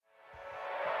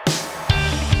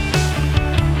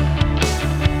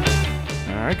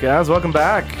right, guys, welcome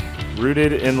back.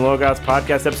 Rooted in Logos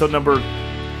podcast, episode number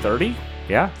 30?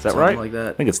 Yeah, is that Something right? like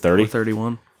that. I think it's 30. Or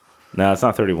 31. No, it's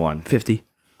not 31. 50.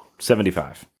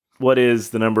 75. What is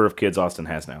the number of kids Austin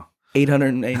has now?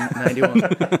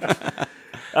 891.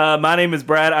 My name is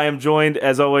Brad. I am joined,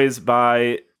 as always,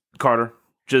 by Carter,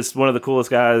 just one of the coolest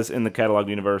guys in the catalog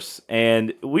universe.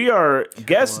 And we are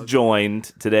guest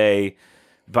joined today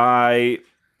by...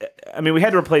 I mean, we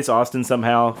had to replace Austin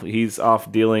somehow. He's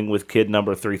off dealing with kid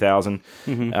number 3000.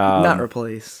 Not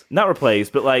replace. Not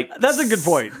replaced, but like... That's a good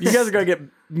point. You guys are going to get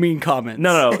mean comments.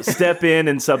 No. Step in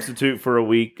and substitute for a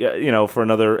week, for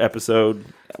another episode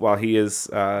while he is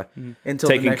Until the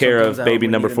taking next care one of comes out, baby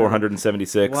we number need to know.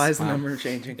 476. Why is the number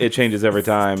changing? It changes every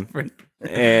time.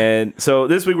 And so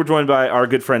this week we're joined by our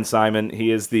good friend Simon. He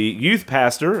is the youth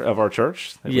pastor of our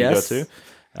church that Yes. we go to.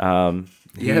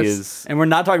 He Yes. is... And we're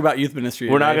not talking about youth ministry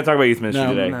We're not today. going to talk about youth ministry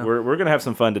No, today. no. We're going to have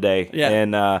some fun today. Yeah.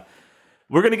 And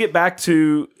we're going to get back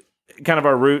to kind of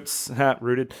our roots.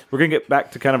 Rooted. We're going to get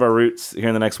back to kind of our roots here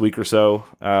in the next week or so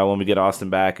when we get Austin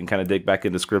back and kind of dig back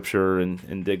into scripture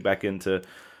and dig back into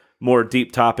more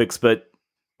deep topics. But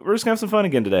we're just going to have some fun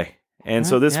again today. And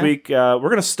so this week, we're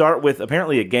going to start with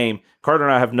apparently a game. Carter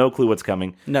and I have no clue what's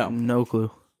coming. No clue.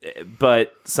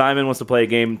 But Simon wants to play a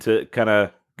game to kind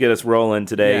of get us rolling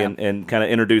today Yeah. and kind of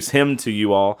introduce him to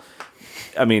you all.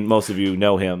 I mean, most of you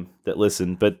know him that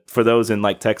listen, but for those in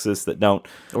like Texas that don't,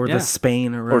 Or Yeah. the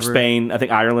Spain or or wherever. Spain, I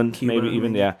think Ireland, Cuba, maybe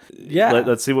even, maybe. Yeah.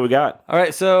 Let's see what we got. All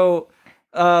right. So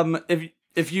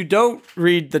if you don't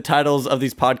read the titles of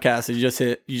these podcasts, and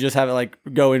you just have it like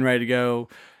going ready to go.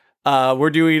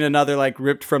 We're doing another like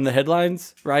ripped from the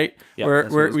headlines, right? Yeah,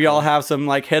 that's what it's We all have some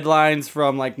like headlines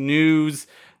from like news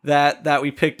that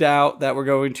we picked out that we're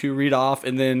going to read off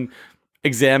and then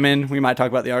examine. We might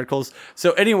talk about the articles.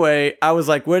 So anyway, I was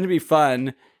like, wouldn't it be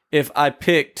fun if I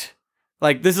picked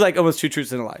like this is like almost two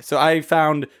truths and a lie. So I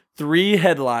found 3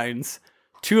 headlines.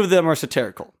 2 of them are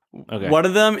satirical. Okay. One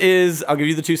of them is I'll give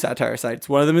you the 2 satire sites.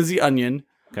 One of them is The Onion.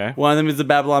 Okay. One of them is the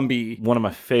Babylon Bee. One of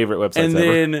my favorite websites And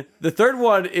ever. then the third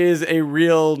one is a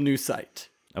real news site.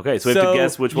 Okay, so we have to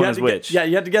guess which you one have is to which. Yeah,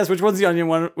 you have to guess which one's the Onion,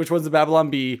 which one's the Babylon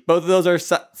Bee. Both of those are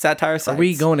satire sites. Are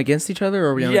we going against each other or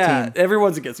are we on a team?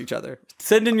 Everyone's against each other.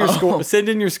 Send in your Send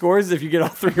in your scores if you get all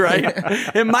 3 right.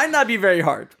 It might not be very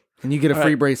hard. And you get a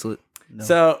free right. bracelet. No.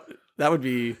 So that would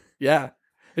be If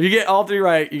you get all 3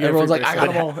 right, you get Everyone's a like, free I got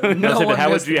bracelet. them all. No one how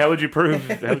missed would you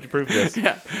prove this?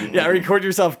 Yeah, record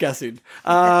yourself guessing.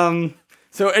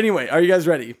 So anyway, are you guys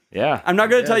ready? Yeah. I'm not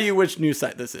going to tell you which news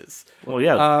site this is. Well,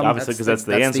 yeah, obviously because that's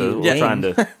the that's answer. the We're game. trying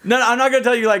to. No, I'm not going to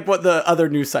tell you like what the other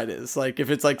news site is. Like if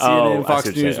it's like Oh, CNN, I see Fox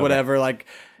what you're News, saying. whatever. Like,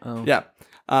 yeah,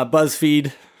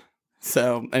 BuzzFeed.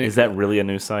 So anyway, Is that really a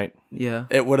news site? Yeah.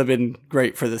 it would have been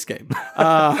great for this game.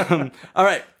 All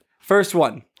right, first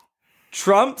one.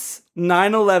 Trump's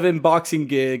 9/11 boxing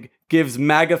gig gives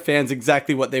MAGA fans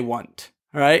exactly what they want.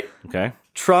 All right. Okay.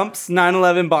 Trump's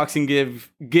 9/11 boxing gig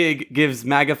gives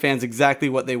MAGA fans exactly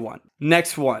what they want.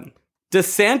 Next one.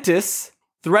 DeSantis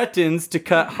threatens to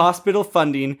cut hospital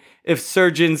funding if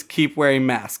surgeons keep wearing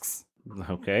masks.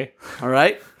 Okay. All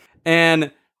right.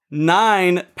 And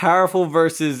 9 powerful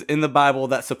verses in the Bible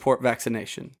that support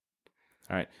vaccination.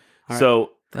 All right.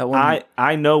 So That one.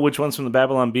 I know which one's from the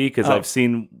Babylon Bee because I've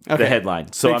seen the Okay.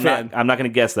 headline. So Big fan. I'm not going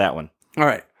to guess that one. All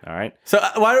right. All right. So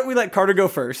why don't we let Carter go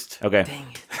first Okay.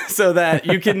 so that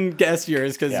you can guess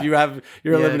yours because Yeah. you have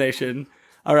your Yeah. elimination.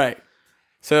 All right.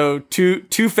 So two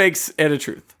fakes and a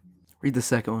truth. Read the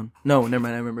second one. No, never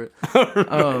mind. I remember it.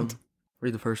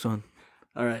 Read the first one.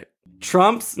 All right.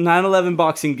 Trump's 9/11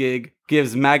 boxing gig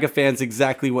gives MAGA fans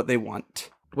exactly what they want.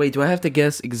 Wait, do I have to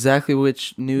guess exactly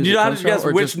which news You it don't have comes to guess from,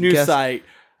 or which just news guess site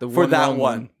the for that wrong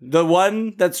one. The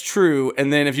one that's true,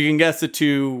 and then if you can guess the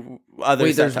 2 others.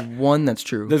 Wait, there's satire. one that's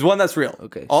true. There's one that's real.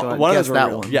 Okay, All- so I'd one of guess those are that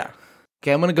real. one. Yeah.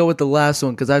 Okay, I'm going to go with the last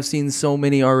one because I've seen so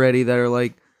many already that are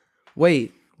like,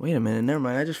 wait a minute. Never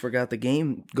mind. I just forgot the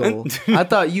game goal. I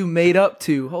thought you made up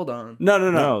 2. Hold on. No.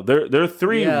 No, there are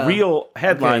 3 Yeah. real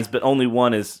headlines, Okay. but only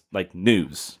one is like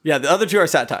news. Yeah, the other 2 are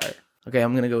satire. Okay,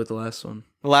 I'm going to go with the last one.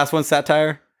 The last one's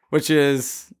satire, which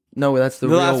is No, that's the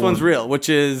the real last one's one. real, which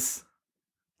is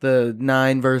The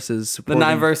 9 verses. the supporting-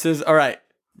 9 verses. All right,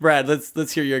 Brad,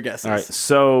 let's hear your guesses. All right.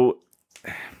 So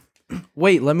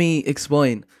Wait, let me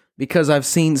explain. Because I've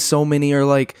seen so many are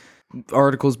like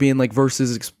articles being like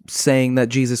verses saying that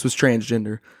Jesus was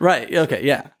transgender. Right. Okay.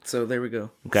 Yeah. So there we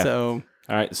go. okay. So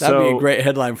All right. that'd be So a great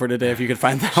headline for today if you could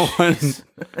find that one.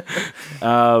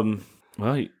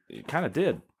 well, you kind of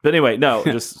did. But anyway, no,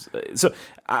 just so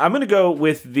I'm going to go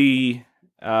with the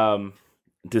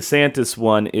DeSantis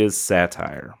one is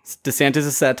satire. DeSantis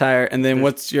is satire, and then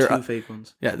what's your two fake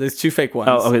ones? Yeah, there's 2 fake ones.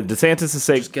 Oh, okay. DeSantis is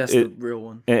Just guess the real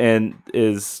one. and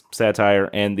is satire,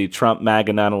 and the Trump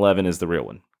MAGA 9/11 is the real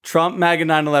one. Trump MAGA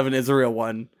 9/11 is a real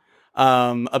one.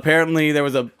 Apparently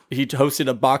he hosted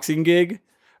a boxing gig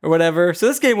or whatever. So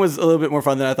this game was a little bit more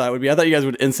fun than I thought it would be. I thought you guys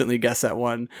would instantly guess that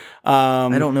one.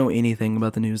 I don't know anything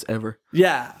about the news ever.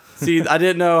 Yeah. See, I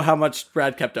didn't know how much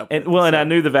Brad kept up with. And I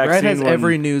knew the vaccine Brad has one.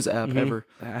 every news app ever.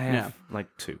 I have like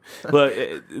 2. But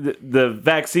the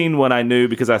vaccine one I knew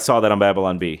because I saw that on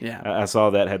Babylon Bee. Yeah. I saw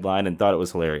that headline and thought it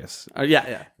was hilarious.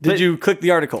 Yeah. Did you click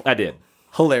the article? I did.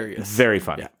 Hilarious. Very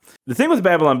funny. Yeah. The thing with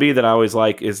Babylon Bee that I always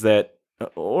like is that,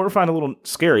 or find a little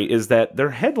scary, is that their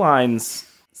headlines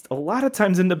a lot of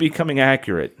times end up becoming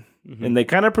accurate. And they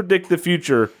kind of predict the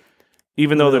future,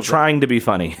 even though they're trying to be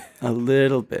funny. A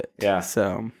little bit. Yeah.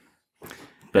 So,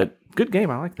 But good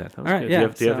game. I like that. That was All right, good. yeah,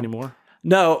 Do you have any more?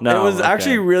 No, No, it was okay.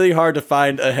 actually really hard to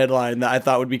find a headline that I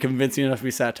thought would be convincing enough to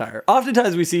be satire.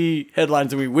 Oftentimes we see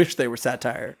headlines and we wish they were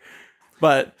satire.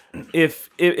 But If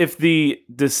the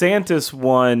DeSantis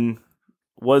one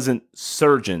wasn't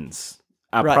surgeons,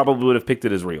 I Right. probably would have picked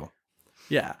it as real.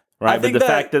 yeah. Right. I But think the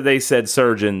fact that they said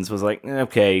surgeons was like,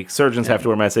 okay, surgeons have to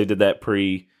wear masks. They did that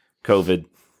pre-COVID.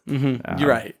 you're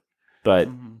right. But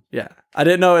Yeah. I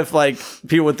didn't know if like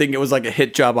people would think it was like a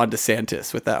hit job on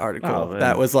DeSantis with that article. Oh,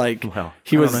 that was like well,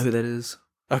 he I was don't know who that is.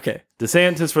 okay.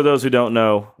 DeSantis, for those who don't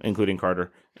know, including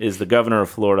Carter, is the governor of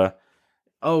Florida.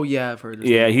 Oh yeah, I've heard this.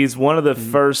 Yeah, he's one of the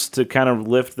first to kind of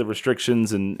lift the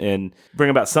restrictions and bring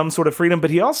about some sort of freedom,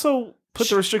 but he also put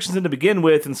the restrictions in to begin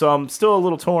with, and so I'm still a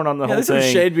little torn on the Yeah, whole there's some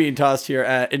thing. shade being tossed here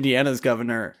at Indiana's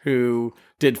governor who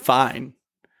did fine.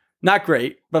 Not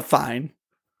great, but fine.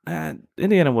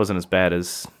 Indiana wasn't as bad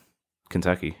as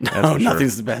Kentucky. That's Oh, for sure.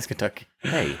 nothing's the best Kentucky.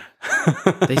 Hey,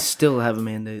 They still have a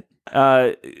mandate.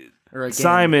 uh, Or again.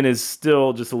 Simon is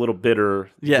still just a little bitter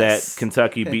Yes. that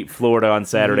Kentucky beat Florida on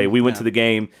Saturday. We went to the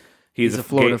game. He's a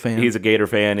Florida fan. He's a Gator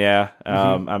fan, yeah.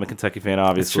 I'm a Kentucky fan,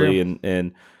 obviously,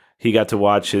 and he got to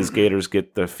watch his Gators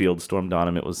get the field stormed on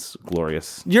him. It was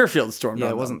glorious. Your field stormed. Yeah,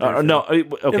 on it them. wasn't. No,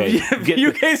 okay. If Get-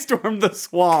 UK stormed the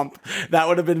swamp, that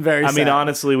would have been very. I mean, sad.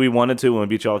 honestly, we wanted to when we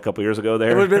beat y'all a couple years ago.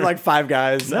 There, it would have been like 5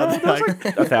 guys. no, out that there, was like-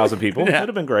 like 1,000 people. It'd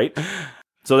have been great.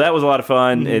 So that was a lot of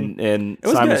fun, and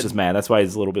was Simon's good. just mad. That's why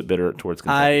he's a little bit bitter towards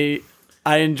Kentucky.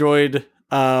 I enjoyed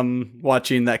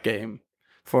watching that game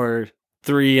for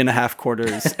 3.5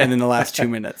 quarters, and then the last 2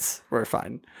 minutes were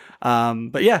fine.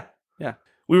 But yeah.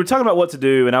 We were talking about what to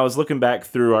do, and I was looking back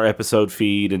through our episode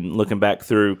feed and looking back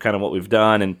through kind of what we've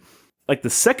done, and like the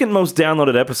second most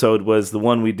downloaded episode was the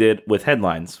one we did with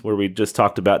headlines, where we just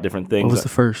talked about different things. What was the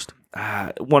first?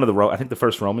 One of the I think the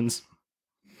first Romans.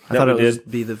 I thought we it was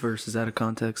did. be the verses out of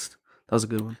context. That was a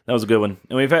good one. That was a good one,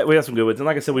 and we had some good ones. And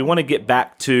like I said, we want to get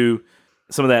back to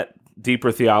some of that deeper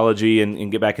theology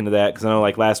and get back into that, because I know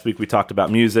like last week we talked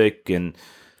about music, and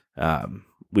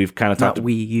we've kind of talked Not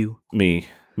you. me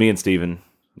and Steven.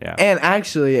 Yeah. And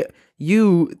actually,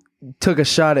 you took a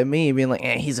shot at me being like,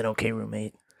 he's an okay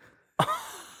roommate.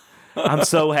 I'm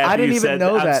so happy I didn't you even said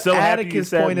know I'm that. so happy you Atticus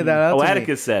said- pointed that out Oh, to me.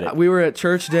 Atticus said it. We were at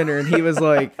church dinner and he was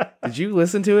like, did you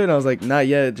listen to it? And I was like, not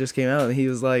yet. It just came out. And he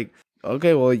was like,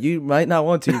 okay, well, you might not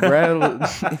want to. Brad,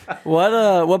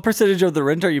 What percentage of the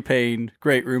rent are you paying,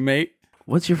 great roommate?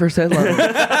 what's your first headline?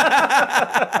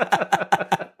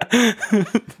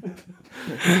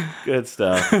 Good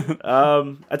stuff.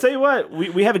 I tell you what,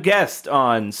 we have a guest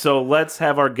on, so let's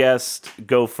have our guest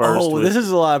go first. Oh, this is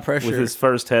a lot of pressure. with his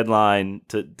first headline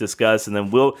to discuss, and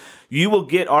then you will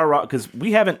get our raw, because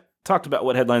we haven't talked about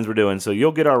what headlines we're doing, so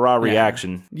you'll get our raw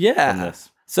reaction. Yeah. from this.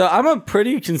 So I'm a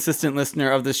pretty consistent listener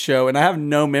of this show, and I have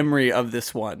no memory of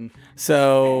this one.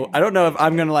 So I don't know if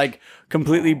I'm gonna like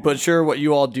completely butcher what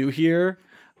you all do here.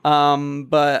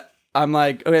 But I'm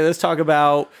like, okay, let's talk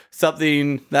about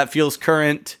something that feels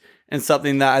current and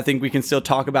something that I think we can still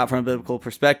talk about from a biblical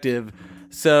perspective.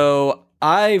 So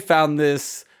I found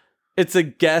this. It's a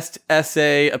guest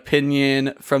essay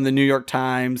opinion from the New York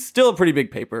Times, still a pretty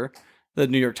big paper. The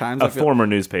New York Times, A former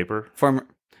newspaper,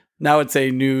 now it's a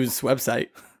news website,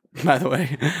 by the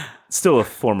way. still a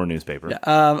former newspaper. Yeah.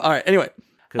 All right. Anyway,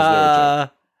 'Cause they're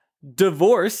a joke.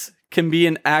 divorce can be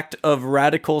an act of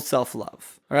radical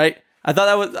self-love. All right. I thought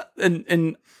that was,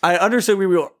 and I understood we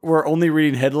were only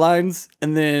reading headlines,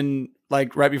 and then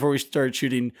like right before we started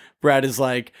shooting, Brad is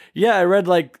like, "Yeah, I read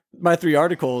like my 3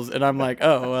 articles," and I'm like,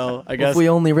 "Oh well, I guess." If we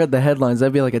only read the headlines,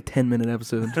 that'd be like a 10-minute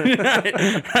episode. right.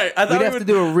 I thought We'd have to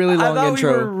do a really long I thought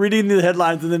intro. we were reading the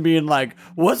headlines and then being like,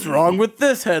 "What's wrong with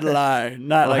this headline?"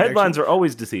 Not Well, like headlines are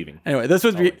always deceiving. Anyway, this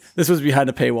was behind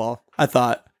a paywall. I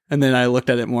thought And then I looked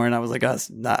at it more and I was like, oh,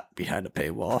 it's not behind a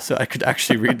paywall. So I could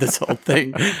actually read this whole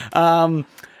thing.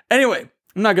 Anyway,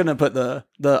 I'm not going to put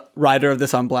the writer of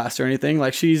this on blast or anything.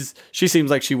 Like she seems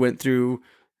like she went through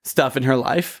stuff in her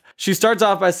life. She starts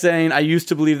off by saying, I used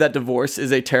to believe that divorce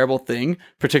is a terrible thing,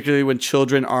 particularly when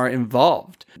children are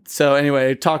involved. So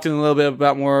anyway, talked a little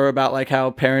bit more about like how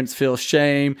parents feel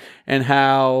shame and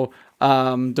how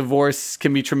divorce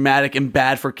can be traumatic and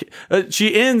bad for kids.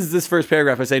 She ends this first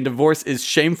paragraph by saying divorce is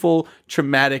shameful,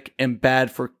 traumatic, and bad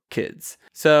for kids.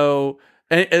 So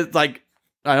it's like,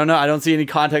 I don't know. I don't see any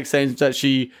context saying that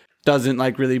she doesn't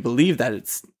like really believe that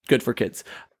it's good for kids.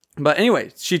 But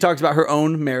anyway, she talks about her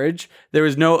own marriage. There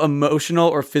was no emotional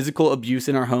or physical abuse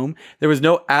in our home. There was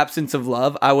no absence of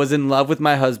love. I was in love with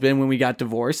my husband when we got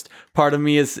divorced. Part of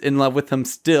me is in love with him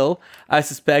still. I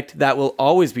suspect that will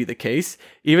always be the case.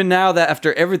 Even now that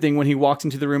after everything, when he walks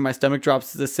into the room, my stomach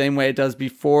drops the same way it does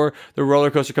before the roller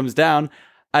coaster comes down.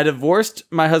 I divorced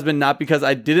my husband not because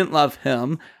I didn't love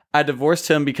him. I divorced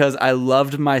him because I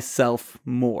loved myself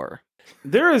more.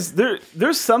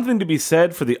 There's something to be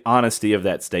said for the honesty of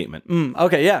that statement.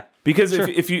 Okay, yeah. Because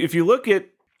if you look at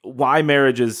why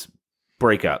marriages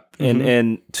break up,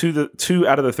 and two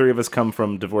out of the three of us come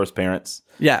from divorced parents.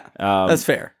 Yeah, that's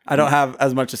fair. I don't have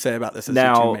as much to say about this as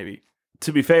you two, maybe.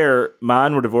 To be fair,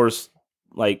 mine were divorced,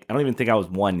 like, I don't even think I was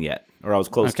one yet, or I was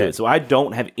close to it. So I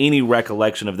don't have any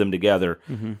recollection of them together.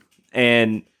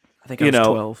 And I think I was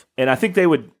 12. And I think they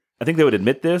would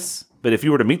admit this. But if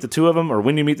you were to meet the two of them, or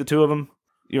when you meet the two of them,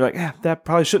 you're like, that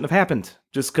probably shouldn't have happened.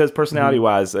 Just because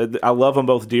personality-wise, I love them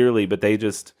both dearly, but they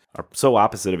just are so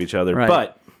opposite of each other. Right.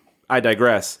 But I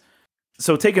digress.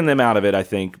 So taking them out of it, I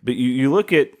think. But you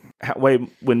look at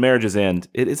when marriages end,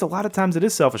 it's a lot of times it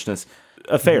is selfishness.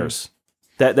 Affairs.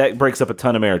 That breaks up a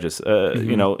ton of marriages.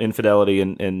 Infidelity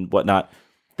and whatnot.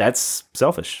 That's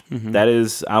selfish. That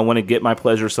is, I want to get my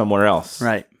pleasure somewhere else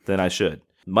than I should.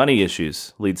 Money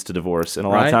issues leads to divorce, and a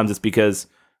lot of times it's because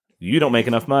you don't make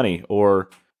enough money, or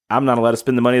I'm not allowed to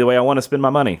spend the money the way I want to spend my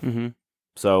money.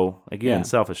 So again,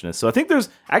 selfishness. So I think there's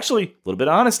actually a little bit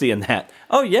of honesty in that.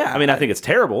 Oh yeah, I mean, I think it's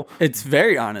terrible. It's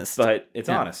very honest, but it's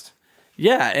honest.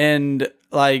 Yeah, and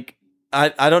like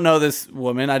I don't know this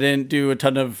woman. I didn't do a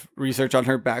ton of research on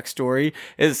her backstory.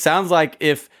 It sounds like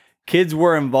if kids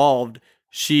were involved,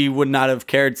 she would not have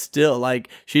cared still. Like,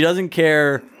 she doesn't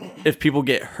care if people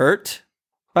get hurt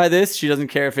by this. She doesn't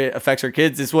care if it affects her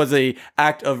kids. This was a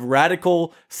act of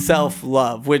radical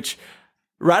self-love, which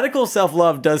radical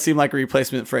self-love does seem like a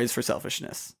replacement phrase for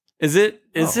selfishness. Is it?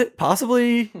 Is it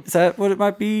possibly? Is that what it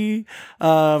might be?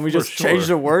 We just changed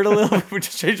the word a little. We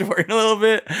just changed the word a little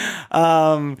bit.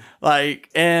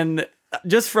 And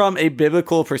just from a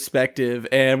biblical perspective,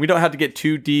 and we don't have to get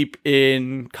too deep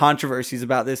in controversies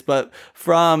about this, but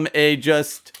from I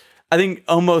think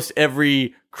almost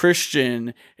every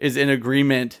Christian is in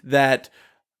agreement that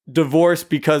divorce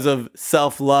because of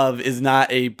self-love is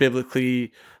not a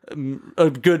good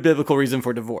biblical reason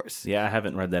for divorce. Yeah, I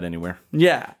haven't read that anywhere.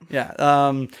 Yeah.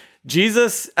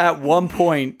 Jesus at one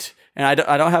point, and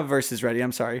I don't have verses ready,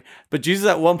 I'm sorry, but Jesus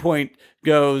at one point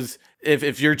goes,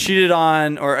 if you're cheated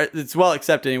on, or it's well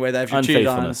accepted anyway that if you're cheated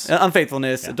on,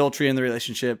 unfaithfulness, adultery in the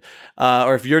relationship,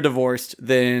 or if you're divorced,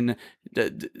 then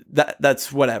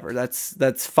that's whatever.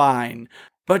 That's fine.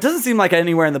 But it doesn't seem like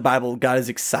anywhere in the Bible God is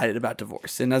excited about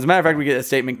divorce. And as a matter of fact, we get a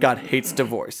statement, God hates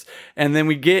divorce. And then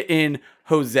we get in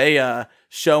Hosea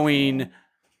showing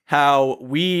how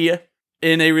we,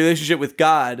 in a relationship with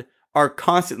God, are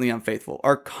constantly unfaithful,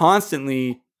 are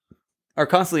constantly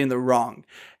in the wrong.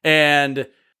 And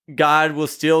God will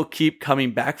still keep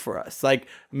coming back for us. Like,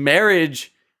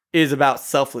 marriage is about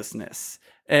selflessness,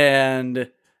 and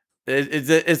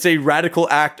it's a radical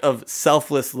act of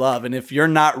selfless love. And if you're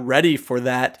not ready for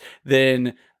that,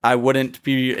 then I wouldn't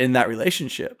be in that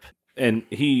relationship. And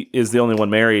he is the only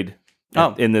one married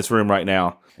in this room right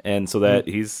now. And so that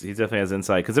he definitely has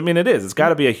insight. Because, I mean, it's got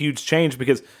to be a huge change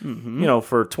because,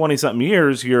 for 20-something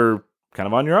years, you're kind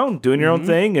of on your own, doing your own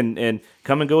thing and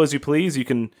come and go as you please. You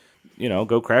can,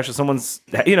 go crash at someone's,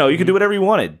 you can do whatever you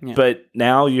wanted. Yeah. But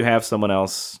now you have someone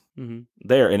else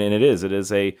there. And it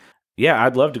is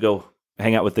I'd love to go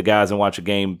hang out with the guys and watch a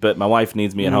game, but my wife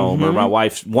needs me at home, or my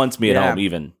wife wants me at home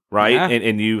even, right? Yeah.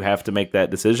 And you have to make that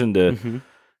decision to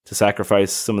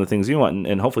sacrifice some of the things you want,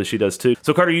 and hopefully she does too.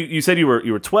 So Carter, you said you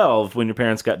were 12 when your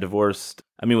parents got divorced.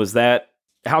 I mean,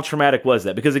 how traumatic was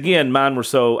that? Because again, I was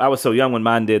so young when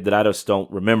mine did that I just don't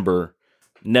remember,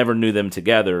 never knew them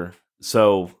together.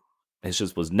 So it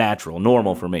just was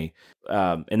normal for me.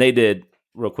 And they did,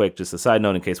 real quick, just a side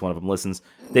note in case one of them listens,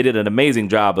 they did an amazing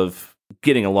job of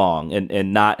getting along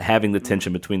and not having the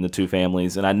tension between the two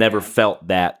families. And I never felt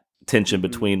that tension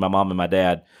between my mom and my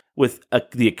dad, with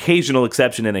the occasional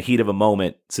exception in a heat of a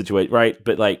moment situation, right?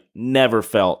 But like never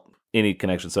felt any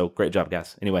connection. So great job,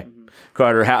 guys. Anyway,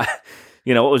 Carter, how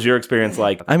what was your experience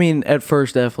like? I mean, at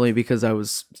first, definitely because I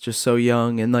was just so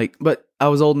young and like, but I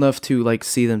was old enough to like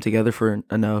see them together for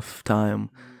enough time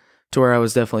to where I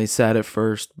was definitely sad at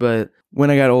first. But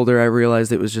when I got older, I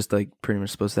realized it was just like pretty much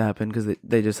supposed to happen because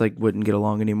they just like wouldn't get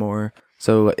along anymore.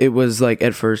 So it was like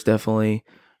at first, definitely,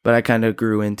 but I kind of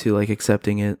grew into like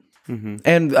accepting it. Mm-hmm.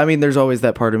 And I mean, there's always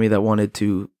that part of me that wanted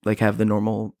to like have the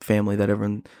normal family that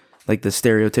everyone, like the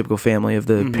stereotypical family of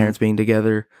the parents being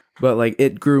together. But like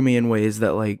it grew me in ways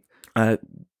that like,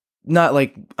 not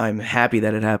like I'm happy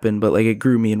that it happened, but like it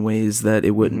grew me in ways that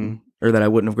it wouldn't, or that I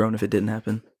wouldn't have grown if it didn't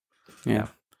happen. Yeah.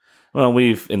 Well,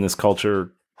 we've in this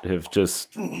culture have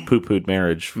just poo-pooed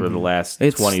marriage for the last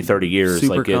It's 20, 30 years.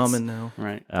 Super Like common now.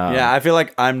 Right. Yeah, I feel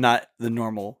like I'm not the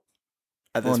normal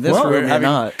at this Well, in this point. room, you're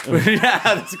not.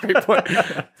 Yeah, that's a great point.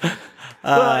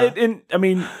 Well, I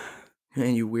mean,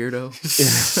 Man, you weirdo.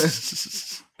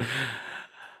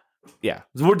 yeah,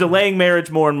 we're delaying marriage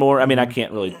more and more. I mean, I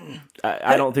can't really.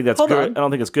 I don't think that's hold good. on. I don't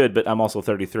think it's good. But I'm also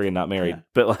 33 and not married. Yeah.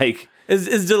 But like,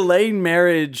 Is delaying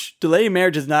marriage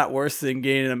is not worse than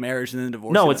getting in a marriage and then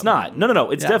divorcing? no, it's them? not.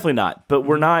 No, it's Yeah. definitely not. But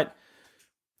we're not.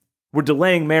 We're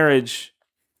delaying marriage,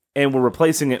 and we're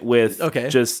replacing it with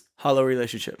just Hollow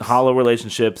relationships. hollow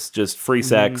relationships, just free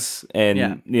sex,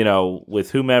 and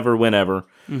with whomever, whenever.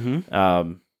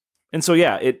 Mm-hmm. And so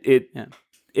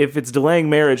if it's delaying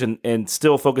marriage and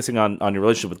still focusing on your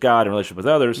relationship with God and relationship with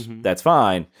others, that's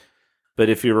fine. But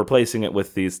if you're replacing it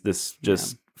with this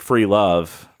just free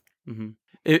love,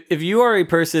 If you are a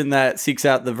person that seeks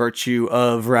out the virtue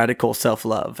of radical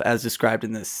self-love, as described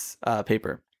in this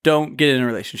paper, don't get in a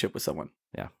relationship with someone.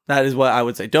 Yeah. That is what I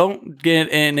would say. Don't get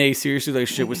in a serious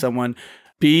relationship with someone.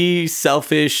 Be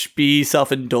selfish, be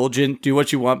self-indulgent, do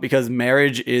what you want, because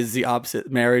marriage is the opposite.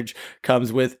 Marriage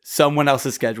comes with someone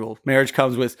else's schedule. Marriage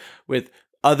comes with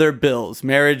other bills.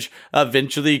 Marriage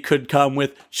eventually could come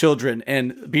with children,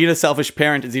 and being a selfish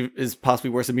parent is possibly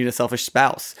worse than being a selfish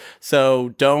spouse. So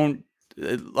don't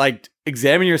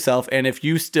examine yourself, and if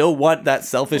you still want that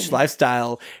selfish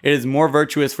lifestyle, it is more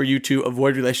virtuous for you to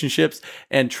avoid relationships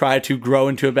and try to grow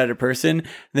into a better person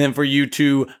than for you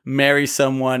to marry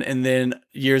someone and then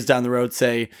years down the road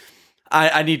say,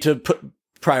 I need to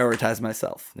prioritize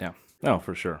myself. yeah. No,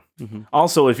 for sure.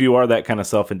 Also, if you are that kind of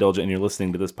self-indulgent and you're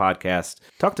listening to this podcast,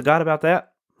 talk to God about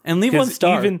that. And leave one 'Cause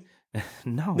star.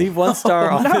 No. Leave one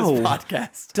star on No. this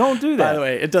podcast. Don't do that. By the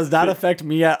way, it does not affect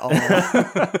me at all.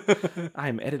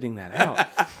 I'm editing that out.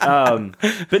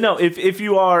 But no, if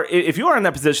you are in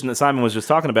that position that Simon was just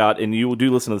talking about, and you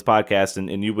do listen to this podcast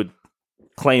and you would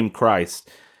claim Christ,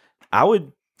 I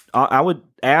would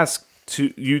ask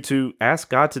you to ask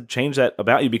God to change that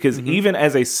about you, because even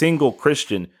as a single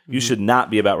Christian, you should not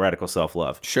be about radical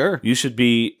self-love. Sure. You should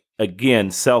be,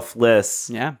 again, selfless.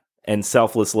 Yeah. And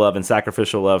selfless love and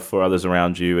sacrificial love for others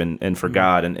around you and for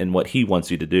God and what He wants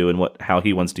you to do and how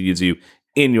He wants to use you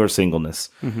in your singleness.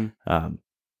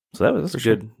 So that's a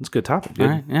good topic. Good, All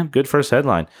right, yeah. good first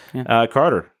headline. Yeah.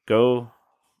 Carter, go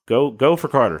for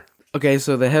Carter. Okay,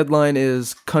 so the headline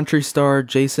is Country Star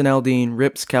Jason Aldean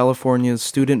rips California's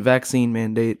student vaccine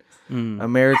mandate.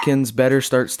 Americans better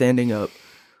start standing up.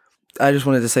 I just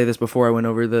wanted to say this before I went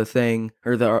over the thing,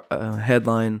 or the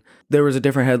headline. There was a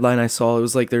different headline I saw. It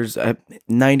was like there's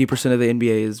 90% of the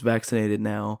NBA is vaccinated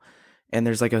now, and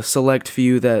there's like a select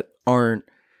few that aren't.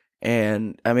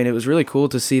 And I mean, it was really cool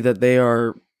to see that they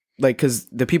are, like, because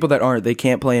the people that aren't, they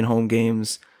can't play in home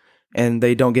games, and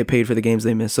they don't get paid for the games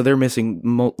they miss. So they're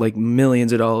missing like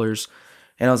millions of dollars.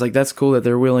 And I was like, that's cool that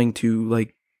they're willing to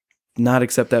like not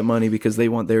accept that money because they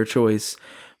want their choice.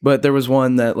 But there was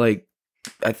one that like,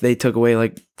 they took away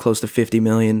like close to 50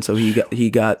 million, so he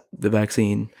got the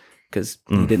vaccine because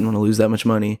he didn't want to lose that much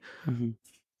money.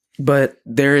 But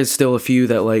there is still a few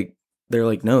that like they're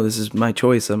like, no, this is my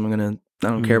choice. I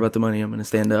don't care about the money. I'm gonna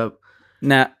stand up.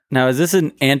 Now, is this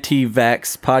an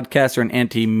anti-vax podcast or an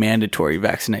anti-mandatory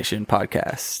vaccination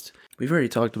podcast? We've already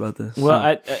talked about this.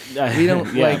 Well, We don't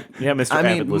Mr. I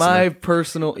Avid mean, listener. my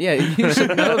personal, you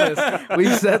should know this.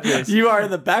 We've said this. You are in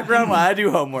the background while I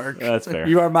do homework. That's fair.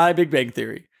 You are my Big Bang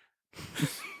Theory.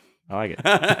 I like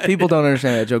it. People don't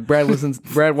understand that joke.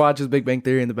 Brad watches Big Bang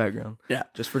Theory in the background. Yeah.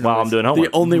 Just for While I'm noise. doing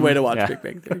homework. The only way to watch Yeah. Big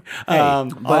Bang Theory.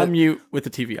 but- On mute with the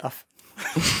TV off.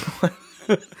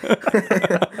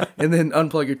 And then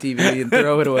unplug your TV and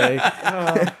throw it away.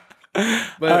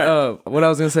 But what I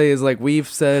was gonna say is like we've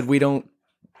said we don't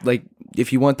like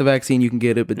if you want the vaccine you can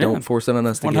get it, but don't force it on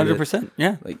us to get it. 100%.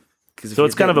 Yeah. 'Cause if So you're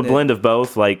it's kind of a getting it- blend of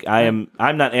both. Like I'm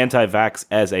not anti-vax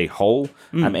as a whole.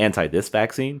 I'm anti this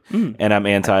vaccine, and I'm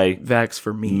anti vax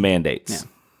for me. mandates.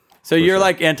 So you're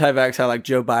like anti-vax, how like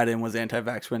Joe Biden was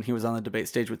anti-vax when he was on the debate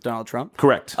stage with Donald Trump?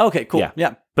 Correct. Okay, cool.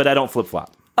 Yeah. But I don't flip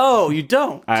flop. Oh, you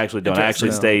don't? I actually don't. I actually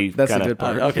No, stay. that's the kinda, good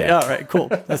part. Okay. All right. Cool.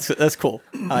 That's cool.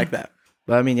 I like that.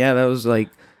 But I mean, yeah, that was like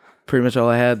pretty much all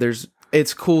I had.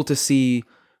 It's cool to see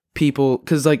people,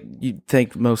 because like you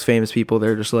think most famous people,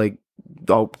 they're just like,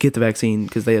 I'll get the vaccine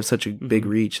because they have such a big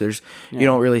reach. You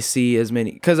don't really see as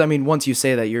many, because I mean, once you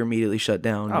say that, you're immediately shut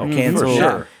down, you're canceled.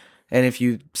 sure. And if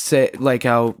you say like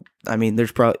how, I mean,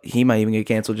 there's probably, he might even get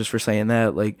canceled just for saying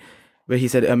that. Like, but he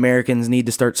said Americans need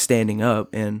to start standing up,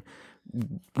 and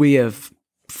we have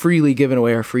freely given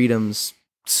away our freedoms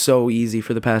so easy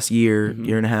for the past year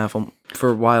and a half, for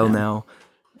a while now.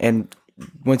 And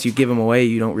once you give them away,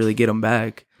 you don't really get them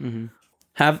back.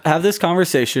 Have this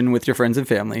conversation with your friends and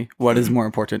family. What is more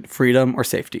important, freedom or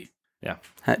safety? Yeah.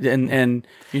 And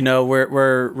you know,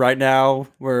 we're right now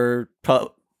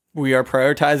we are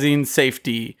prioritizing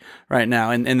safety right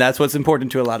now, and that's what's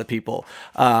important to a lot of people.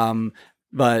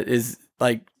 But is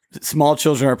like small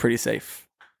children are pretty safe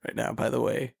right now, by the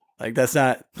way. Like this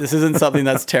isn't something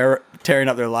that's tearing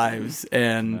up their lives.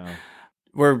 And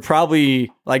we're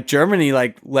probably like Germany,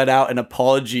 like let out an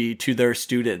apology to their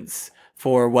students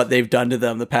for what they've done to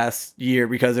them the past year,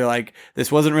 because they're like,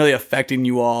 this wasn't really affecting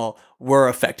you all. We're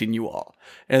affecting you all.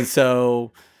 And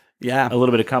so, yeah, A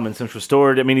little bit of common sense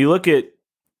restored. I mean, you look at,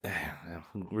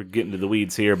 we're getting to the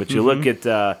weeds here, but you look at,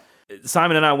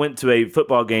 Simon and I went to a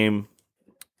football game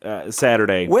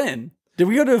Saturday. when? Did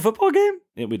we go to a football game?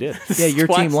 Yeah, we did. Yeah, your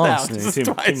team Twice lost. now. Yeah, This is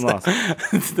team twice lost. now.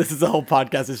 This is the whole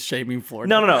podcast is shaming Florida.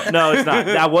 No, it's not.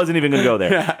 I wasn't even going to go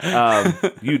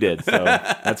there. You did, so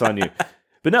that's on you.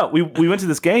 But no, we went to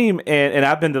this game, and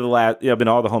I've been to I've been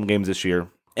to all the home games this year.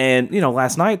 And,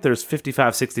 last night there's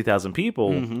 55, 60,000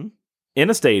 people in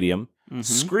a stadium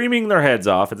screaming their heads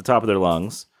off at the top of their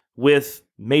lungs with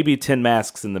maybe 10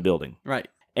 masks in the building. Right.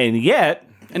 And yet,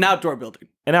 An outdoor building.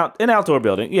 an outdoor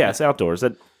building, yes, outdoors,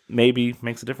 that maybe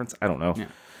makes a difference. I don't know. Yeah.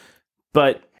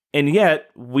 But, and yet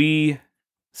we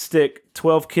stick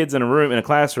 12 kids in a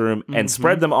classroom and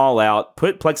spread them all out,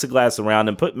 put plexiglass around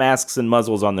them, put masks and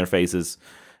muzzles on their faces,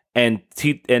 and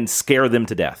scare them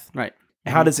to death. Right.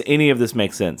 How does any of this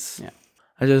make sense? Yeah.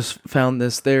 I just found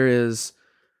this. There is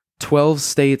 12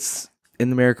 states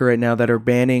in America right now that are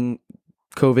banning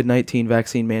COVID-19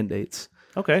 vaccine mandates.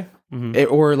 Okay.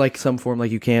 Or like some form,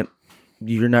 like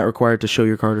you're not required to show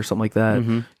your card or something like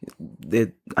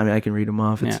that. I can read them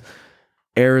off. It's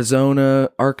Arizona,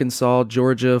 Arkansas,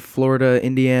 Georgia, Florida,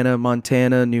 Indiana,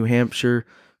 Montana, New Hampshire,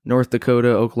 North Dakota,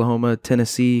 Oklahoma,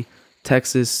 Tennessee,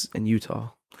 Texas, and Utah.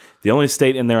 The only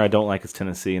state in there I don't like is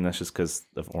Tennessee, and that's just because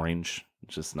of orange.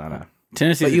 It's just not a...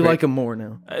 Tennessee's But you a great, like them more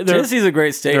now. Tennessee's a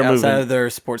great state they're outside moving. of their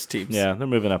sports teams. Yeah, they're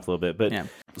moving up a little bit. But Yeah.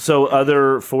 So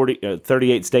other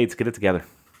 38 states, get it together.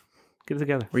 Get it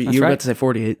together. You were right. about to say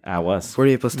 48. I was.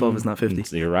 48 plus 12 is not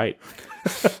 50. You're right.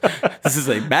 This is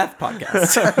a math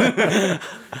podcast.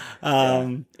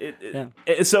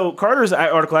 So Carter's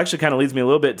article actually kind of leads me a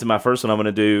little bit to my first one I'm going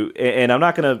to do, and I'm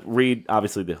not going to read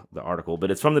obviously the article,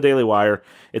 but it's from the Daily Wire.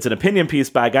 It's an opinion piece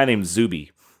by a guy named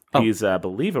Zuby. He's, I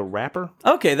believe, a rapper.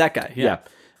 Okay, that guy.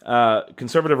 Yeah.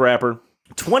 Conservative rapper.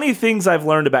 20 things I've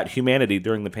learned about humanity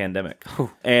during the pandemic,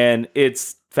 and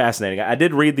it's fascinating. I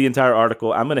did read the entire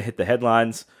article. I'm going to hit the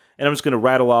headlines, and I'm just going to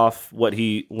rattle off what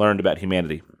he learned about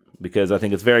humanity, because I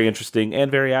think it's very interesting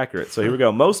and very accurate. So here we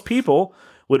go. Most people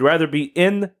would rather be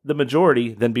in the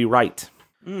majority than be right.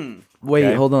 Wait,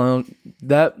 Okay. hold on.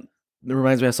 That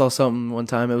reminds me, I saw something one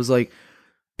time. It was like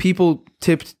people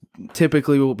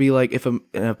typically will be like, if an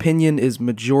opinion is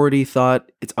majority thought,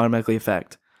 it's automatically a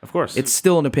fact. Of course. It's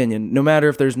still an opinion. No matter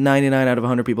if there's 99 out of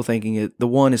 100 people thinking it, the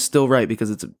one is still right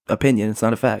because it's an opinion. It's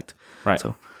not a fact. right.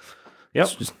 So Yep.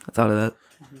 I thought of that.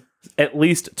 At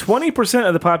least 20%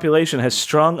 of the population has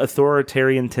strong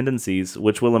authoritarian tendencies,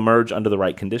 which will emerge under the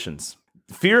right conditions.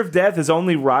 Fear of death is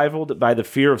only rivaled by the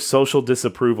fear of social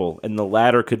disapproval, and the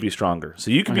latter could be stronger.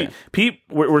 So you can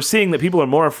we're seeing that people are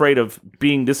more afraid of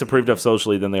being disapproved of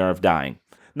socially than they are of dying.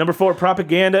 Number 4,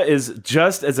 propaganda is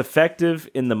just as effective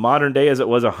in the modern day as it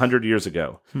was 100 years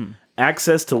ago.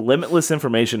 Access to limitless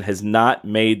information has not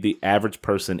made the average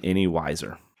person any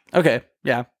wiser. Okay.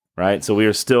 Yeah. Right? So we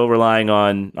are still relying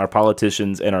on our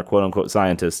politicians and our quote-unquote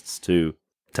scientists to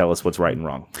tell us what's right and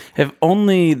wrong. If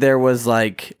only there was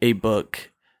like a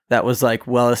book that was like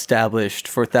well established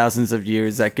for thousands of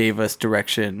years that gave us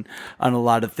direction on a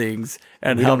lot of things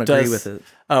and We don't helped agree us with it.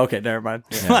 Oh, okay, never mind.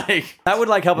 Like that would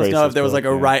like help us know if Racist there was like a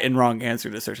book, yeah. right and wrong answer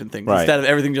to certain things Right. instead of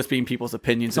everything just being people's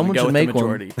opinions. Someone and we go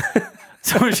should with the make one. majority.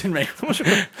 Someone should make.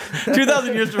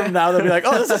 2,000 years from now, they'll be like,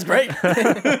 "Oh, this is great."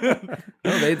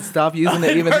 No, they'd stop using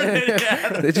it even then.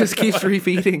 Yeah. It just keeps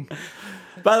repeating.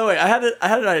 By the way, I had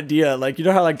an idea. Like, you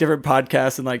know how like different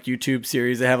podcasts and like YouTube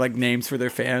series they have like names for their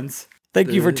fans.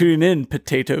 Thank you for tuning in,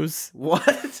 potatoes,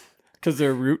 What? because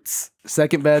they're roots.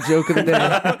 Second bad joke of the day.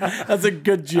 That's a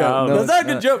good joke. No, that's not a it's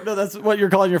good not. joke. No, that's what you're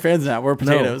calling your fans now. We're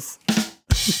potatoes.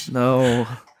 No.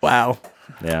 Wow.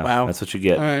 Yeah, Wow. that's what you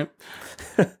get. All right.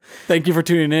 Thank you for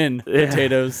tuning in,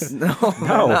 potatoes. No,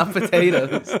 not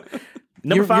potatoes.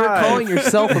 Number You're 5. calling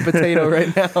yourself a potato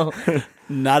right now.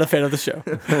 Not a fan of the show.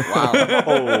 Wow.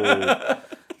 Oh.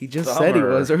 He just said he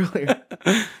Bummer. was earlier.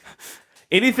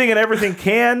 Anything and everything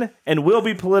can and will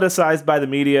be politicized by the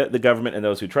media, the government, and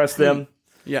those who trust them.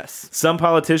 Yes. Some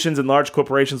politicians and large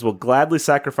corporations will gladly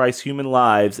sacrifice human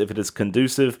lives if it is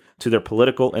conducive to their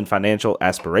political and financial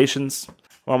aspirations.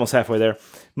 We're almost halfway there.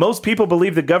 Most people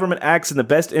believe the government acts in the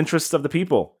best interests of the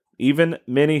people, even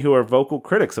many who are vocal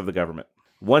critics of the government.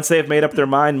 Once they have made up their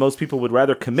mind, most people would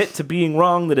rather commit to being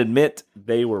wrong than admit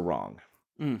they were wrong.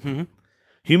 Mm-hmm.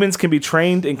 Humans can be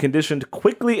trained and conditioned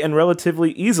quickly and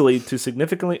relatively easily to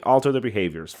significantly alter their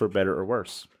behaviors, for better or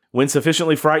worse. When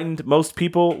sufficiently frightened, most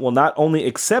people will not only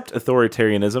accept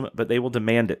authoritarianism, but they will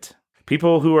demand it.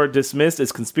 People who are dismissed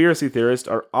as conspiracy theorists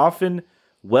are often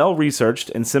well-researched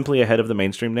and simply ahead of the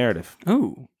mainstream narrative.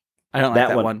 Ooh. I don't like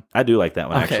that one. I do like that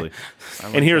one, Okay. actually.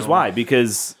 And here's why.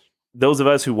 Because those of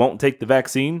us who won't take the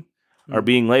vaccine are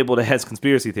being labeled as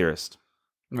conspiracy theorists.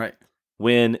 Right.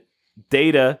 When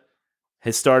data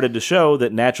has started to show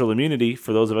that natural immunity,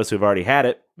 for those of us who have already had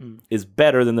it, is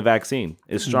better than the vaccine,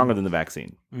 is stronger than the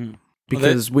vaccine.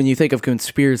 Because when you think of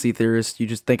conspiracy theorists, you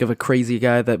just think of a crazy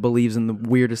guy that believes in the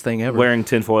weirdest thing ever. Wearing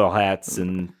tinfoil hats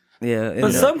and... Yeah. But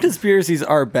and- some conspiracies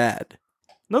are bad.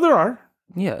 No, there are.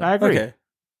 yeah. I agree. Okay.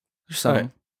 There's some. Okay.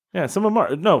 Yeah, some of them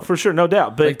are. No, for sure, no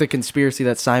doubt. But Like the conspiracy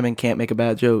that Simon can't make a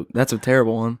bad joke. That's a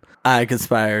terrible one. I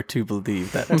conspire to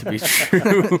believe that to be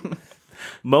true.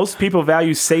 most people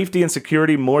value safety and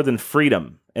security more than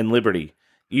freedom and liberty,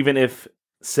 even if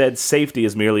said safety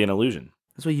is merely an illusion.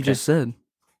 That's what you just said.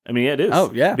 I mean, it is.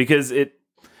 Oh, yeah. Because it...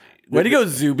 Way to go,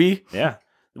 Zuby. Yeah.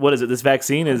 What is it? This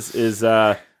vaccine is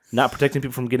not protecting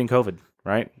people from getting COVID,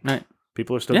 right? Right.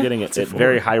 People are still Yeah, getting it it's at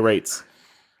very high rates.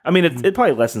 I mean, it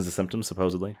probably lessens the symptoms,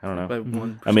 supposedly. I don't know. By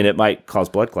one. I mean, it might cause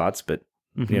blood clots, but,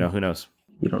 you know, who knows?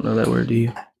 You don't know that word, do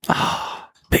you?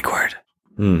 Big word.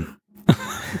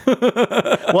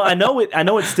 Well, I know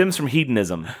it stems from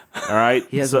hedonism, all right?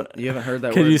 You haven't heard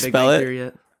that Can word you Big spell Bang it? Theory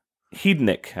yet?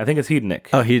 Hedonic. I think it's hedonic.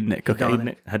 Oh, hedonic. Okay.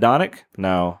 Hedonic. Hedonic?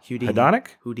 No. Houdini. Hedonic?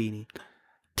 Houdini.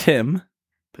 Tim.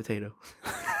 Potato.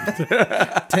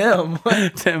 Tim.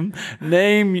 Tim.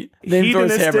 Name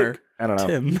Thor's hammer. I don't know.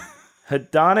 Tim.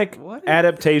 Hedonic What?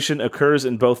 adaptation occurs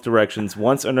in both directions.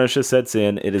 Once inertia sets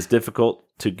in, it is difficult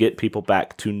to get people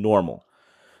back to normal.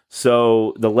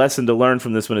 So the lesson to learn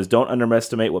from this one is don't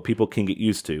underestimate what people can get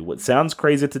used to. What sounds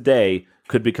crazy today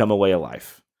could become a way of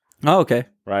life, Oh, okay.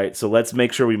 right? So let's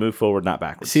make sure we move forward, not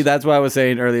backwards. See, that's what I was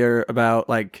saying earlier about,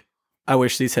 like, I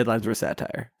wish these headlines were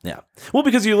satire. Yeah. Well,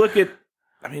 because you look at,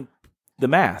 I mean, the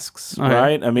masks, Oh, yeah.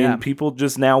 right? I mean, Yeah. people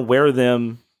just now wear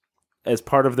them as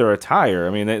part of their attire. I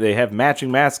mean, they have matching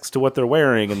masks to what they're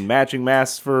wearing and matching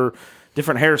masks for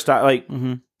different hairstyle, like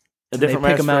a They different pick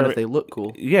mask them for out every- if they look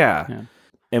cool. Yeah. Yeah.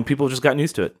 And people have just gotten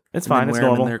used to it. It's And then fine. It's wear 'em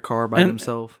normal. in their car by And-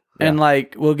 themselves. And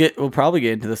like we'll probably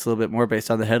get into this a little bit more based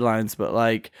on the headlines, but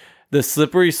like the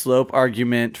slippery slope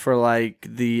argument for like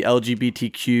the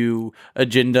LGBTQ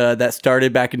agenda that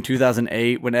started back in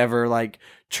 2008 whenever like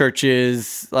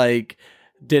churches like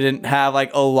didn't have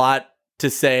like a lot to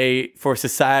say for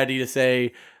society to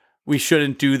say we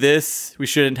shouldn't do this, we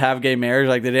shouldn't have gay marriage,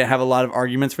 like they didn't have a lot of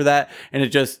arguments for that, and it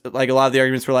just like a lot of the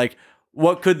arguments were like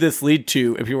what could this lead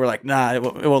to? And people were like, nah, it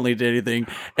won't lead to anything.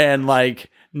 And like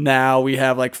now we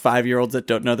have like 5-year-olds that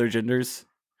don't know their genders.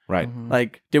 Right.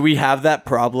 Like, did we have that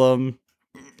problem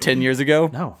 10 years ago?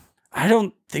 No. I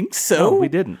don't think so. No, we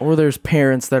didn't. Or there's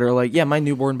parents that are like, yeah, my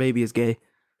newborn baby is gay.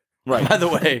 Right. By the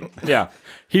way, Yeah.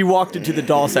 he walked into the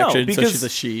doll section, so because- she's a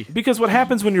she. Because what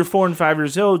happens when you're 4 and 5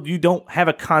 years old, you don't have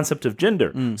a concept of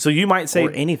gender. So you might say,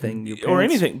 Or anything. Your or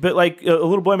parents- anything. But like a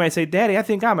little boy might say, Daddy, I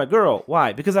think I'm a girl.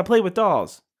 Why? Because I play with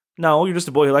dolls. No, you're just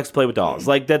a boy who likes to play with dolls.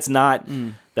 Like that's not,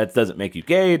 that doesn't make you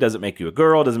gay, doesn't make you a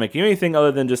girl, doesn't make you anything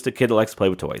other than just a kid that likes to play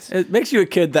with toys. It makes you a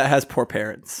kid that has poor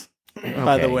parents.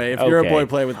 By the way, if you're a boy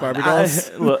playing with Barbie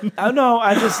dolls, Look, no,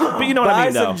 I just, but you know what I buy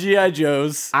mean, though. some GI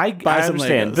Joes. Buy I some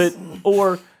understand, Legos.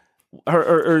 but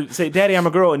or say, Daddy, I'm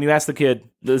a girl, and you ask the kid.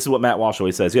 This is what Matt Walsh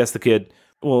always says. You ask the kid,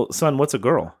 well, son, what's a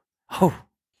girl? Oh,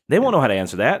 They won't know how to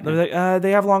answer that. They're like,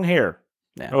 they have long hair,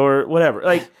 Yeah. or whatever.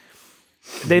 Like,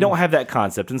 they don't have that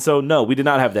concept, and so no, we did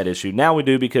not have that issue. Now we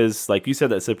do because, like you said,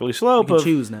 that slippery slope. You can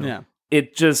choose now. yeah.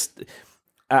 It just,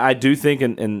 I do think,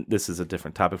 and this is a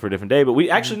different topic for a different day, but we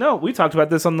actually no, we talked about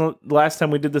this on the last time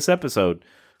we did this episode.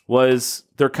 Was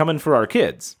they're coming for our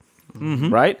kids,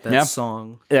 right? That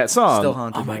song That song, still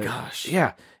haunted. Oh my by it. gosh.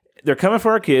 yeah, they're coming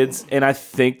for our kids, and I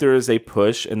think there is a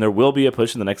push, and there will be a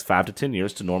push in the next 5 to 10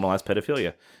 years to normalize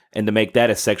pedophilia and to make that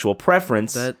a sexual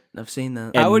preference. That I've seen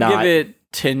that. And I would not- give it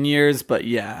 10 years, but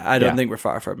yeah, I don't Yeah. think we're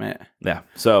far from it. Yeah,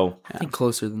 so I think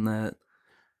closer than that.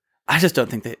 I just don't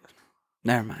think they.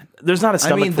 Never mind. there's not a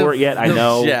stomach mean, for it yet. I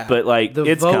know, yeah. but like The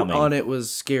it's vote coming. on it was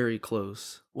scary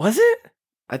close. Was it?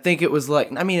 I think it was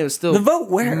like. I mean, it was still The vote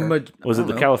where? Was I it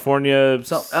the don't know. California?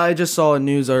 So I just saw a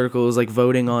news article. It was like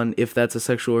voting on if that's a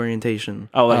sexual orientation.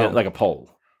 Oh, like a poll.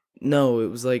 No, it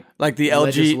was like Like the LG,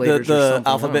 legislators or the something, I don't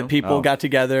alphabet know. people Oh. got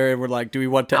together and were like, "Do we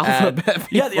want to Alphabet add?"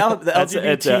 people. Yeah, the It's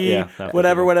LGBT, yeah, that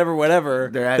whatever, would be- whatever.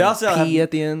 they're They adding also P have,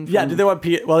 at the end. yeah. Do they want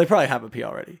P? Well, they probably have a P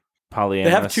already. Polyamorous. They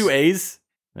have 2 A's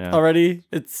Yeah. already.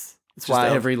 It's Just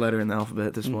wild. every letter in the alphabet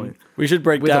at this point. We should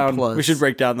break with a down. plus. We should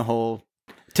break down the whole.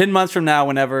 10 months from now,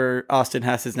 whenever Austin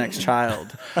has his next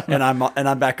child, and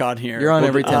I'm back on here. You're on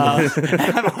every 10 months.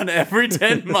 I'm on every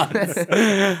 10 months.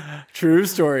 True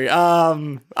story. I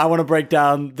want to break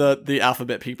down the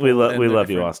alphabet people. We and love their you,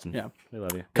 different- Austin. Yeah. We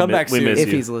love you. Come back we soon. miss If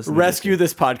you. he's listening, Rescue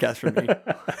this podcast from me.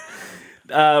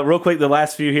 Real quick, the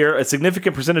last few here. A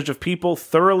significant percentage of people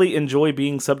thoroughly enjoy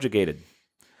being subjugated.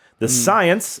 The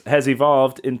science has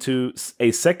evolved into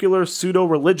a secular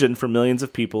pseudo-religion for millions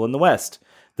of people in the West.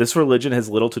 This religion has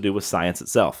little to do with science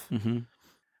itself.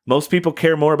 Most people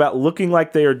care more about looking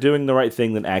like they are doing the right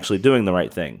thing than actually doing the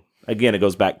right thing. Again, it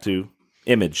goes back to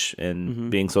image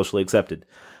and being socially accepted.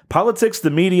 Politics,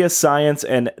 the media, science,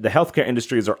 and the healthcare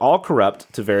industries are all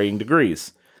corrupt to varying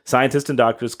degrees. Scientists and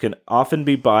doctors can often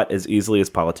be bought as easily as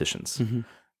politicians.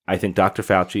 I think Dr.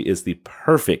 Fauci is the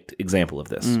perfect example of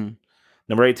this.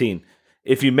 Number 18.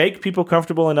 If you make people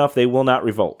comfortable enough, they will not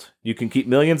revolt. You can keep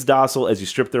millions docile as you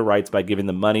strip their rights by giving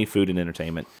them money, food, and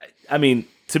entertainment. I mean,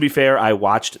 to be fair, I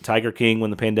watched Tiger King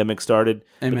when the pandemic started,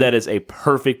 Amen. but that is a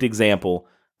perfect example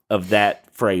of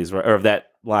that phrase, or of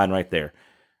that line right there.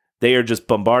 They are just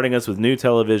bombarding us with new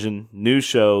television, new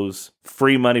shows,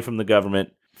 free money from the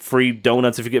government, free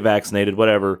donuts if you get vaccinated,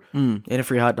 whatever, and a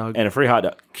free hot dog. and a free hot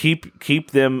dog.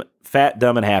 Keep them fat,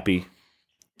 dumb, and happy,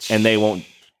 and they won't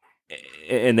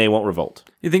revolt.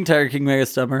 You think Tiger King made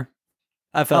us dumber?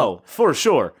 I felt. Oh, for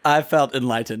sure. I felt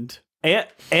enlightened. Am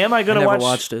I gonna I never watch?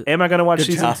 watched it. Am I gonna watch Good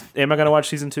season? job. Am I gonna watch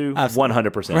season 2? Absolutely.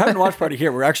 100%. We're having a watch party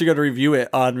here. We're actually going to review it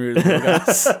on Rooted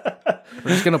Logos. We're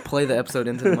just gonna play the episode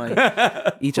into the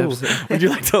mic. Each episode. Would you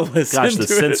like to listen? Gosh, the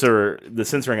to it?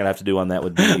 censoring I'd have to do on that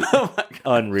would be Oh my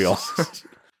God. unreal.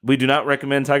 We do not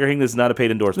recommend Tiger King. This is not a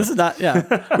paid endorsement. This is not.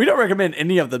 Yeah, we don't recommend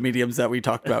any of the mediums that we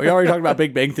talked about. We already talked about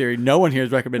Big Bang Theory. No one here is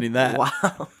recommending that.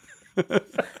 Wow.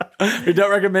 We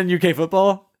don't recommend UK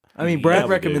football. I mean, Brad we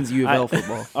do. recommends U of L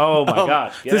football. Oh my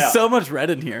gosh! Get There's out. so much red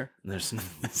in here. There's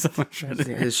So much red in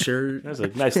here. His shirt. a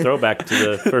nice throwback to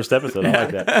the first episode. I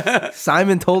like that.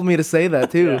 Simon told me to say that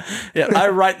too. Yeah, I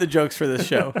write the jokes for this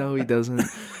show. No, he doesn't.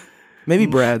 Maybe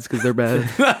Brad's because they're bad.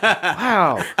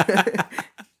 Wow.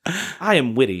 I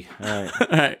am witty. All right. All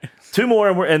right. 2 more,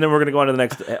 and then we're going to go on to the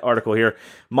next article here.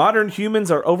 Modern humans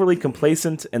are overly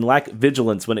complacent and lack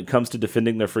vigilance when it comes to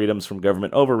defending their freedoms from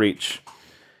government overreach.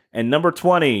 And number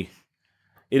 20,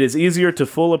 it is easier to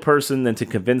fool a person than to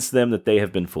convince them that they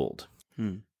have been fooled.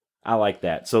 I like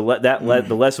that. So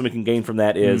the lesson we can gain from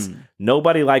that is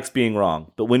nobody likes being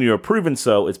wrong, but when you are proven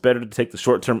so, it's better to take the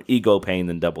short-term ego pain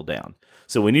than double down.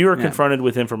 So when you are confronted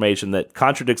with information that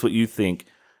contradicts what you think,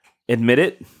 admit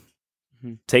it,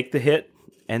 take the hit,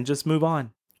 and just move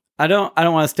on. I don't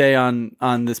want to stay on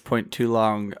this point too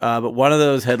long, but one of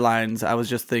those headlines, I was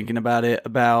just thinking about it,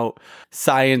 about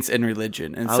science and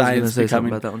religion, and I was going to science say becoming.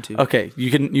 something about that one too. Okay,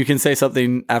 you can say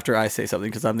something after I say something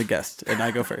because I'm the guest and I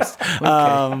go first.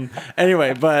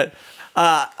 Anyway, but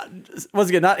once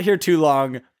again, not here too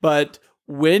long. But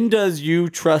when does you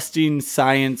trusting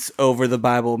science over the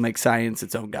Bible make science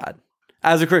its own God?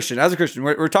 As a Christian,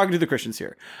 we're talking to the Christians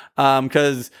here,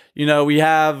 because we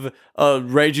have a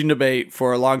raging debate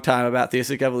for a long time about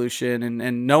theistic evolution,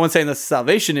 and no one's saying that's a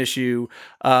salvation issue,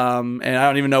 and I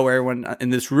don't even know where everyone in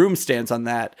this room stands on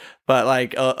that. But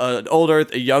like an old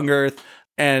Earth, a young Earth,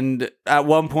 And at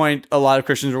one point, a lot of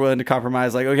Christians were willing to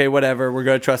compromise, like, okay, whatever, we're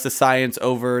going to trust the science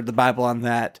over the Bible on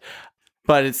that.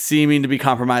 But it's seeming to be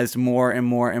compromised more and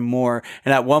more and more.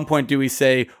 And at one point, do we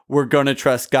say we're going to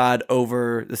trust God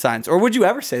over the science? Or would you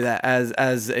ever say that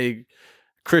as a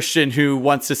Christian who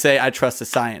wants to say, I trust the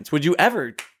science? Would you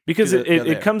ever? Because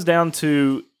it comes down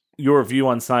to your view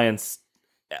on science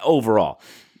overall.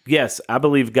 Yes, I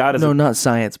believe God is... No, not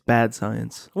science. Bad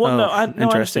science. Well, I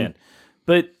understand.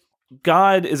 But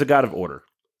God is a God of order.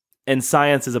 And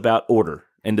science is about order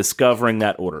and discovering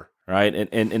that order, right?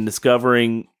 And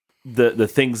discovering the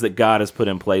things that God has put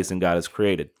in place and God has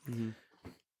created. Mm-hmm.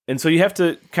 And so you have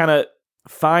to kind of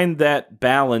find that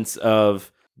balance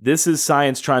of this is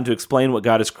science trying to explain what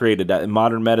God has created in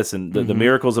modern medicine, the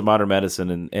miracles of modern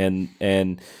medicine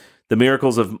and the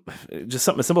miracles of just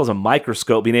something as simple as a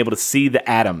microscope, being able to see the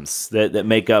atoms that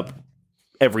make up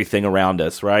everything around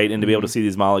us, right? And to be able to see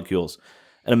these molecules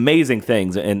and amazing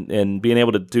things and being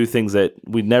able to do things that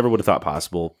we never would have thought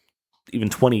possible even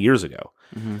 20 years ago.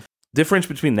 Mm-hmm. Difference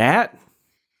between that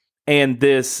and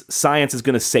this science is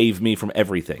going to save me from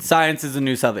everything. Science is the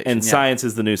new salvation. And science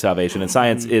is the new salvation. And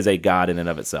science is a God in and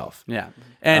of itself. Yeah.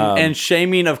 And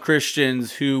shaming of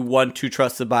Christians who want to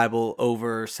trust the Bible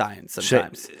over science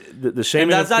sometimes. The shaming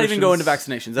and that's of not even going to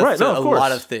vaccinations. That's right, no, a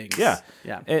lot of things. Yeah.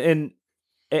 Yeah.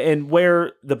 And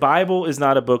where the Bible is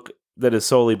not a book that is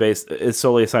solely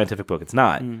a scientific book. It's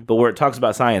not. But where it talks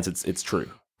about science, it's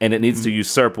true. And it needs to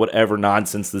usurp whatever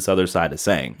nonsense this other side is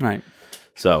saying. Right.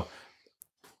 So,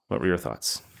 what were your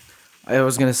thoughts? I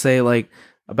was gonna say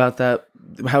about that,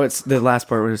 how it's the last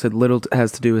part where it said little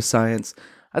has to do with science.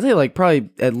 I'd say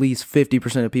probably at least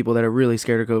 50% of people that are really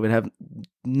scared of COVID have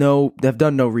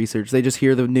done no research. They just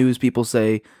hear the news people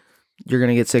say you're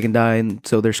gonna get sick and die, and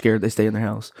so they're scared. They stay in their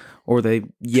house, or they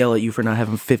yell at you for not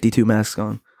having 52 masks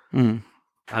on.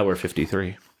 I wear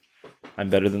 53. I'm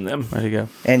better than them. There you go.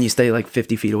 And you stay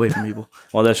 50 feet away from people.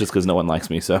 Well, that's just because no one likes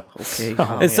me. So Okay.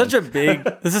 It's such a big.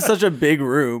 This is such a big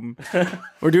room.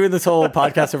 We're doing this whole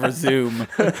podcast over Zoom.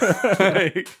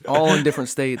 All in different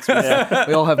states.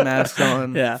 We all have masks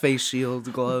on. Yeah. Face shields,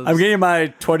 gloves. I'm getting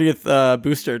my 20th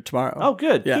booster tomorrow. Oh,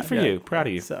 good. Yeah, Good for yeah. you. Proud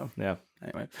of you. So Yeah.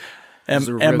 anyway, Those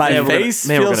are and my real- face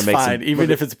we're feels gonna make fine, some-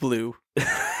 even if it's blue.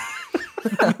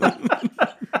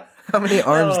 How many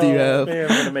arms do you have? Man, we're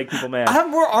gonna make people mad. I have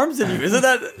more arms than you. Isn't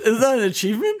that an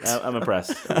achievement? I'm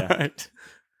impressed. All Yeah. right.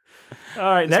 All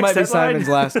right. This Next might be headline. Simon's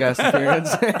last guest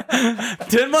appearance.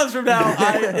 10 months from now,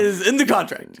 is in the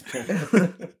contract.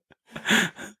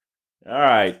 All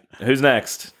right. Who's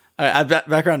next? All right,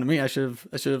 back around to me. I should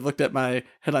have looked at my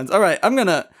headlines. All right, we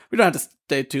don't have to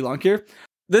stay too long here.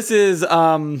 This is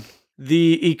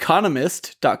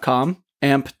theeconomist.com,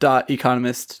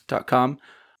 amp.economist.com.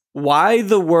 Why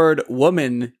the word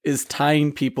woman is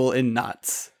tying people in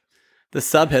knots. The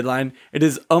subheadline, it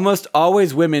is almost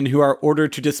always women who are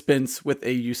ordered to dispense with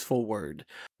a useful word.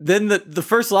 Then the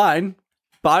first line,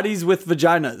 bodies with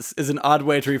vaginas, is an odd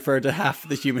way to refer to half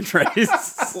the human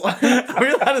race. Are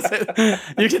we allowed to say that?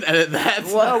 You can edit that.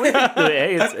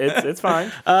 Hey, it's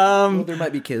fine. Well, there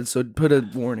might be kids, so put a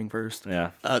warning first.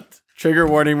 Yeah. Trigger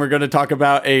warning, we're going to talk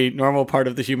about a normal part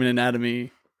of the human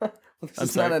anatomy.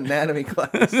 It's not an anatomy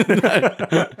class.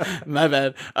 My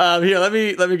bad. Here, let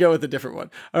me go with a different one.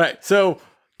 All right, so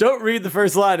don't read the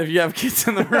first line if you have kids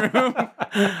in the room.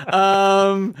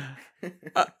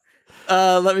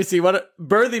 Let me see.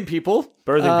 Birthing people.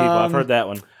 Birthing people. I've heard that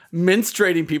one.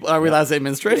 Menstruating people. Are we allowed to say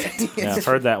menstruating? Yeah, I've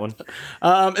heard that one.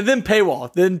 And then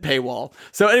paywall.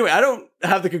 So anyway, I don't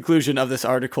have the conclusion of this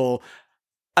article.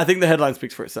 I think the headline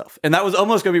speaks for itself. And that was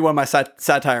almost going to be one of my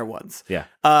satire ones. Yeah.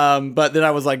 But then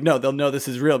I was like, no, they'll know this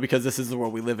is real because this is the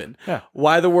world we live in. Yeah.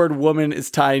 Why Why the word woman is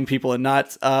tying people in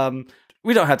knots.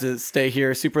 We don't have to stay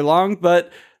here super long, but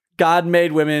God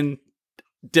made women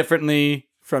differently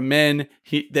from men.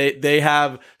 They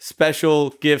have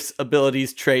special gifts,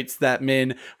 abilities, traits that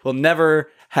men will never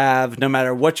have, no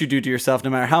matter what you do to yourself, no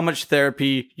matter how much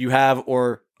therapy you have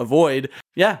or avoid.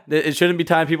 Yeah, it shouldn't be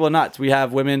tying people in knots. We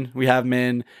have women, we have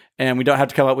men, and we don't have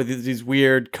to come up with these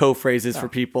weird co-phrases for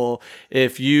people.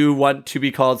 If you want to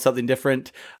be called something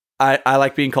different, I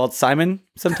like being called Simon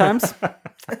sometimes.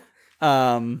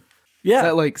 Yeah. Is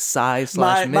that like Psy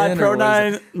slash my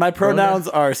men? my pronouns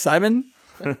are Simon.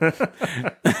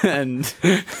 And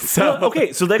so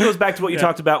Okay, so that goes back to what you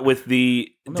talked about with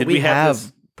the. No, we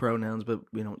have pronouns, but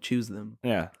we don't choose them.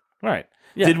 Yeah. Right.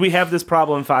 Yeah. Did we have this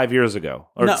problem 5 years ago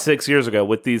or No. 6 years ago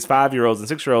with these 5-year-olds and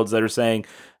 6-year-olds that are saying,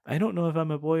 I don't know if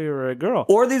I'm a boy or a girl?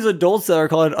 Or these adults that are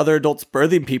calling other adults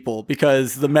birthing people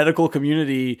because the medical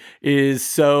community is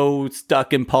so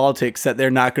stuck in politics that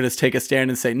they're not going to take a stand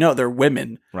and say, no, they're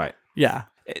women. Right. Yeah.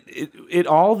 It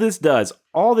all this does,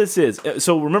 all this is.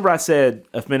 So remember, I said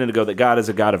a minute ago that God is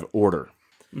a God of order.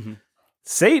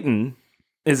 Satan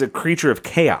is a creature of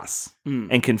chaos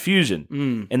and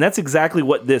confusion, and that's exactly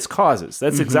what this causes.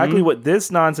 That's exactly what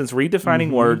this nonsense,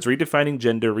 redefining words, redefining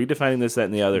gender, redefining this, that,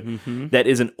 and the other. That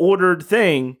is an ordered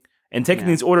thing, and taking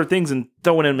these ordered things and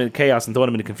throwing them into chaos and throwing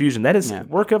them into confusion. That is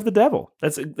work of the devil.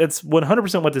 That's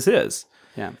 100% what this is.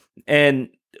 Yeah, and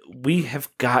we have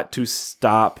got to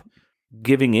stop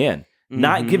giving in,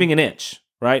 not giving an inch,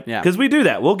 right? Yeah. Because we do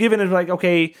that. We'll give in and like,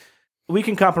 okay, we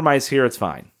can compromise here. It's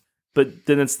fine. But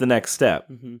then it's the next step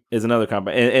is another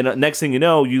compromise. And next thing you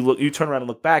know, you turn around and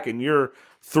look back and you're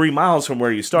 3 miles from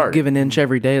where you started. Give an inch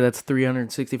every day. That's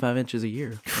 365 inches a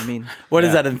year. I mean, what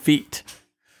is that in feet?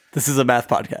 This is a math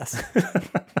podcast.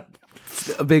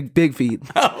 a big feet.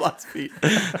 Lots of feet.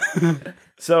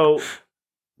 So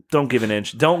don't give an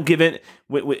inch. Don't give it,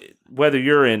 whether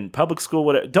you're in public school,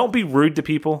 whatever. Don't be rude to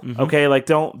people, okay? Like,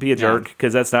 don't be a jerk,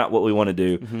 because that's not what we want to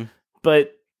do.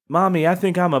 But, Mommy, I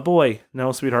think I'm a boy.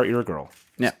 No, sweetheart, you're a girl.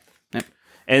 Yeah.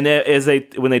 And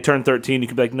when they turn 13, you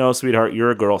can be like, no, sweetheart,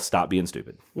 you're a girl. Stop being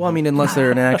stupid. Well, I mean, unless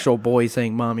they're an actual boy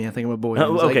saying, Mommy, I think I'm a boy.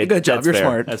 Okay, like, good job. that's You're fair.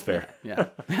 smart. That's fair. Yeah.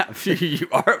 You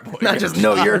are a boy. Not just,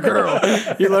 no, you're a girl.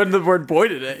 You learned the word boy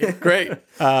today. Great.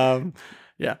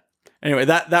 Yeah. Anyway,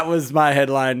 that was my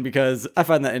headline because I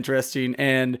find that interesting.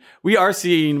 And we are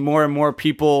seeing more and more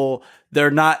people,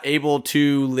 they're not able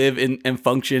to live in and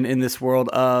function in this world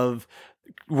of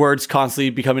words constantly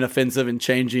becoming offensive and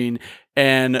changing.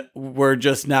 And we're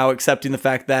just now accepting the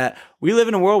fact that we live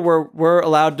in a world where we're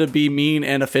allowed to be mean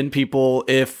and offend people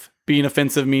if being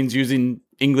offensive means using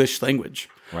English language.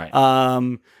 Right.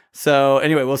 So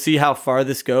anyway, we'll see how far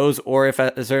this goes, or if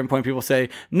at a certain point people say,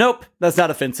 nope, that's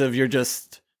not offensive. You're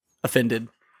just offended.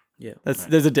 Yeah.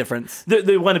 There's a difference.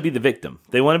 They want to be the victim.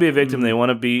 They want to be a victim. They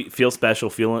want to feel special,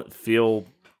 feel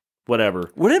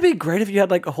whatever. Wouldn't it be great if you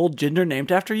had like a whole gender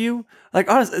named after you? Like,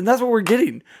 honestly, and that's what we're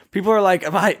getting. People are like,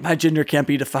 my gender can't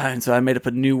be defined, so I made up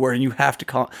a new word and you have to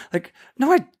call it. Like,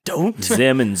 no, I don't.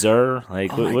 Zim and Zer.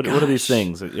 Like, Oh my what are these gosh.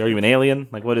 things? Are you an alien?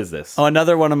 Like, what is this? Oh,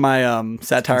 another one of my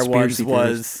satire ones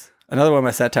Conspiracy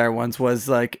was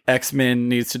like X-Men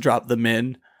needs to drop the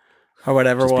men. Or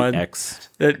whatever Just be one. X.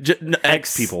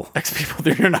 X people. X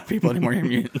people. You're not people anymore. You're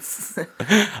mutants.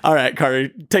 All right, Carter,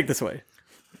 take this away.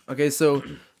 Okay, so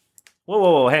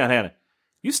Whoa. Hang on.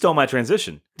 You stole my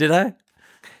transition. Did I?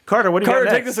 Carter, what do you Carter,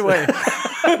 got take next? this away.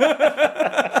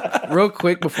 real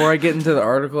quick before I get into the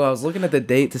article, I was looking at the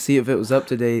date to see if it was up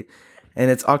to date,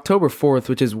 and it's October 4th,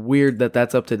 which is weird that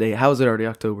that's up to date. How is it already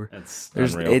October? That's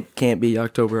unreal. It can't be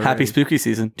October. Happy already. spooky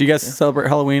season. Do you guys celebrate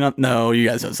Halloween? No, you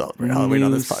guys don't celebrate Halloween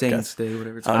on New this podcast. Saints Day,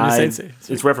 whatever it's Oh, called. New Saints Day.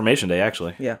 It's Reformation Day,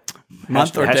 actually. Yeah.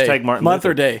 Month or day? Hashtag Martin Month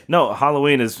Luther. or day? No,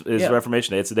 Halloween is Yeah.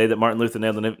 Reformation Day. It's the day that Martin Luther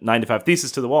nailed the 95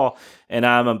 Thesis to the wall, and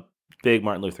I'm a big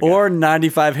Martin Luther guy. Or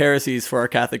 95 heresies for our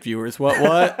Catholic viewers. What?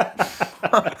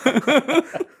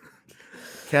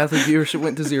 Catholic viewership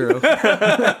went to 0.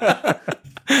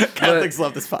 Catholics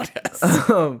love this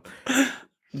podcast.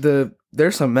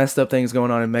 There's some messed up things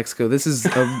going on in Mexico. This is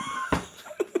It's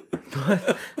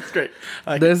great.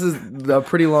 this is a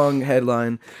pretty long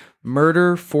headline.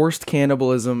 Murder, forced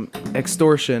cannibalism,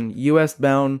 extortion, U.S.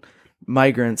 bound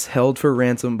migrants held for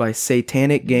ransom by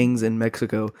satanic gangs in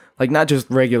Mexico. Like, not just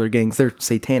regular gangs, they're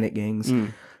satanic gangs.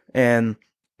 And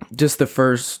just the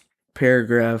first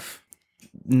paragraph,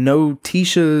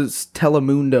 Noticias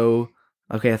Telemundo,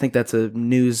 okay, I think that's a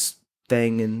news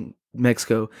thing in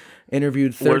Mexico,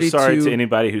 interviewed 32... We're sorry to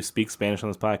anybody who speaks Spanish on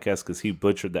this podcast because he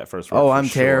butchered that first word. Oh, for I'm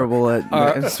sure. terrible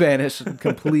at Spanish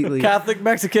completely. Catholic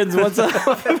Mexicans, what's up?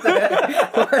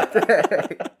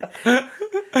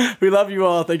 We love you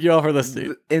all. Thank you all for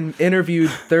listening. Interviewed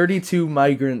 32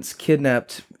 migrants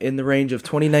kidnapped in the range of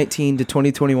 2019 to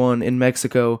 2021 in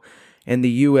Mexico and the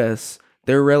U.S.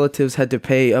 Their relatives had to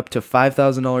pay up to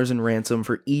 $5,000 in ransom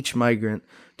for each migrant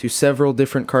to several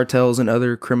different cartels and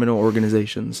other criminal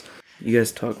organizations. You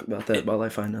guys talk about that while I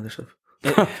find other stuff.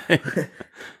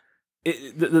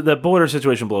 The border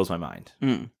situation blows my mind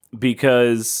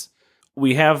because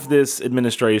we have this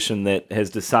administration that has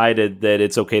decided that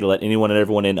it's okay to let anyone and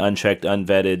everyone in unchecked,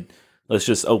 unvetted. Let's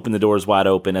just open the doors wide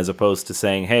open, as opposed to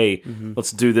saying, hey,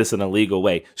 let's do this in a legal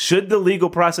way. Should the legal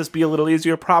process be a little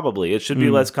easier? Probably. It should be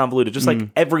less convoluted. Just like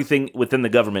everything within the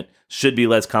government should be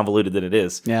less convoluted than it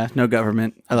is. Yeah, no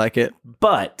government. I like it.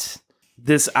 But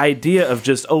this idea of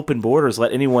just open borders,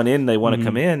 let anyone in they want to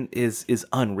come in, is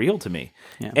unreal to me.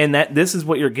 Yeah. And that this is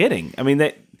what you're getting. I mean,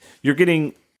 that you're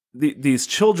getting these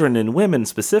children and women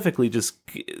specifically just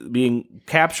being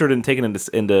captured and taken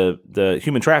into the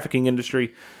human trafficking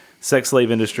industry. Sex slave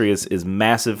industry is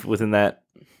massive within that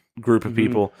group of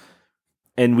people,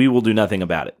 and we will do nothing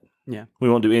about it. Yeah. We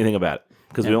won't do anything about it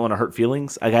because we don't want to hurt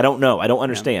feelings. Like, I don't know. I don't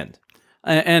understand.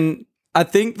 And I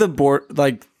think the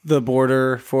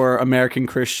border for American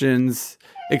Christians,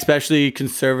 especially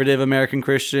conservative American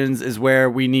Christians, is where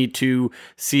we need to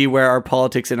see where our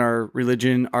politics and our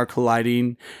religion are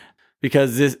colliding,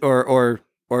 because this or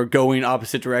going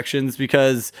opposite directions,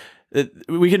 because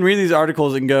we can read these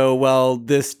articles and go, well,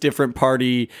 this different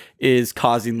party is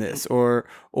causing this, or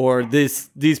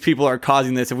these people are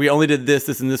causing this. If we only did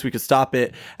this, and this, we could stop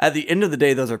it. At the end of the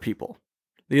day, those are people.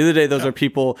 At the end of the day, those are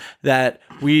people that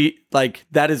we like.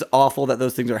 That is awful that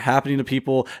those things are happening to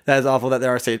people. That is awful that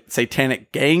there are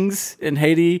satanic gangs in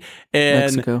Haiti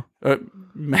and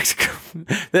Mexico.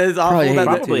 That is awful.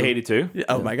 Probably Haiti too.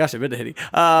 Oh my gosh, I've been to Haiti.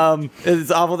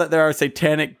 It's awful that there are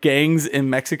satanic gangs in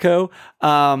Mexico.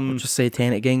 Just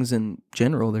satanic gangs in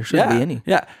general. There shouldn't be any.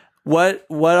 Yeah. What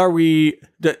are we?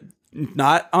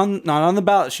 Not on the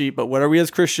ballot sheet, but what are we as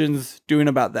Christians doing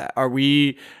about that? Are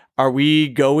we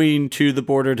going to the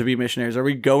border to be missionaries? Are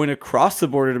we going across the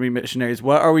border to be missionaries?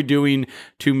 What are we doing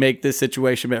to make this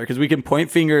situation better? Because we can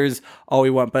point fingers all we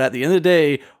want, but at the end of the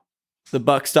day, the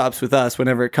buck stops with us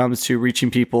whenever it comes to reaching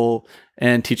people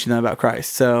and teaching them about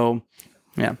Christ. So,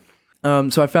 yeah.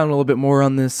 So I found a little bit more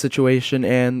on this situation,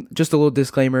 and just a little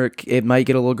disclaimer, it might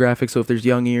get a little graphic, so if there's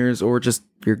young ears or just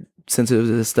you're sensitive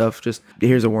to this stuff, just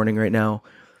here's a warning right now.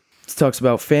 It talks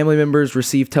about family members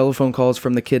receive telephone calls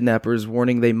from the kidnappers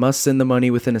warning they must send the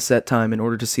money within a set time in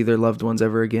order to see their loved ones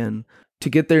ever again. To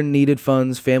get their needed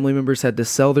funds, family members had to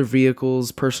sell their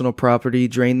vehicles, personal property,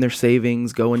 drain their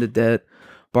savings, go into debt,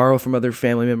 borrow from other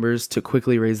family members to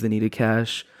quickly raise the needed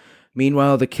cash.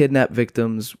 Meanwhile, the kidnapped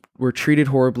victims were treated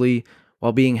horribly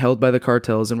while being held by the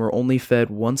cartels and were only fed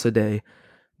once a day.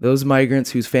 Those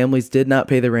migrants whose families did not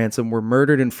pay the ransom were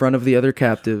murdered in front of the other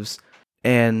captives.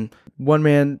 And one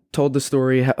man told the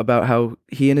story about how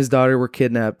he and his daughter were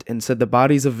kidnapped and said the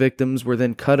bodies of victims were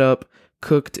then cut up,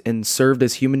 cooked, and served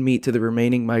as human meat to the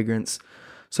remaining migrants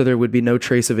so there would be no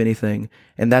trace of anything.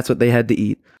 And that's what they had to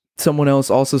eat. Someone else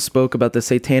also spoke about the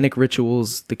satanic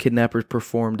rituals the kidnappers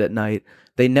performed at night.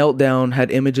 They knelt down,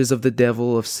 had images of the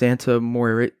devil, of Santa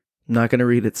Muerte. I'm not going to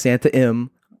read it. Santa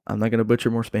M. I'm not going to butcher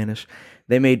more Spanish.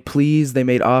 They made pleas, they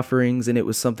made offerings, and it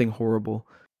was something horrible.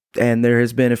 And there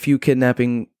has been a few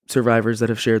kidnapping survivors that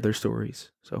have shared their stories.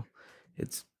 So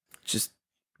it's just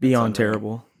beyond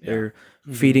terrible. Yeah. They're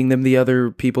feeding them the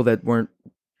other people that weren't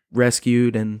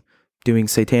rescued and doing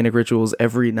satanic rituals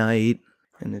every night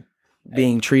and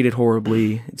being treated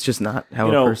horribly. It's just not how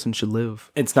a person should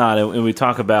live. It's not. And we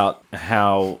talk about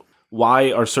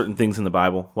why are certain things in the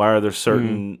Bible? Why are there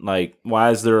certain,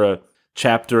 why is there a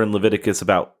chapter in Leviticus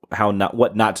about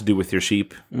what not to do with your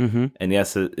sheep? Mm-hmm. And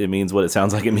yes, it means what it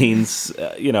sounds like it means.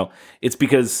 It's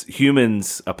because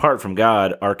humans, apart from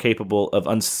God, are capable of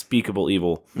unspeakable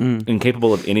evil and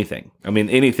capable of anything. I mean,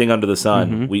 anything under the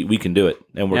sun, we can do it,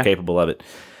 and we're capable of it.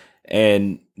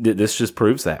 And this just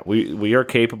proves that we are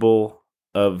capable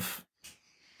of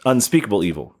unspeakable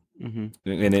evil, and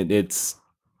it's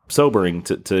sobering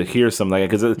to hear something like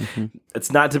that, because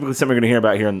it's not typically something we're going to hear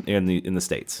about here in the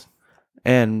States.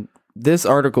 And this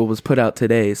article was put out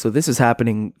today, so this is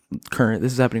happening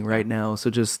This is happening right now. So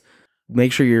just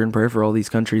make sure you're in prayer for all these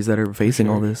countries that are facing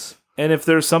all this. And if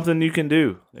there's something you can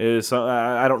do,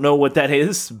 I don't know what that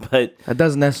is, but that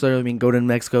doesn't necessarily mean go to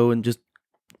Mexico and just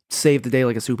save the day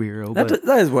like a superhero.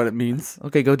 That is what it means.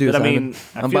 Okay, go do it. I Simon. mean,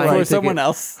 I'm buying for someone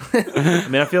else.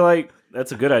 I feel like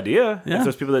that's a good idea. Yeah. If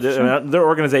there's people that do, there are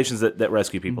organizations that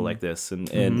rescue people like this,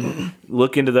 and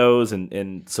look into those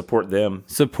and support them.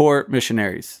 Support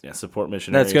missionaries. Yeah, support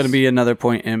missionaries. That's going to be another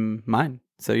point in mine.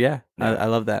 So I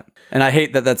love that, and I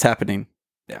hate that that's happening.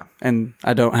 Yeah, and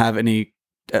I don't have any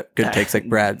good takes like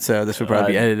Brad, so this would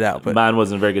probably be edited out. But mine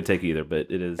wasn't a very good take either. But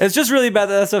it is. It's just really bad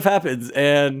that stuff happens,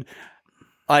 and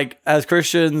as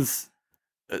Christians,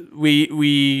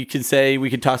 we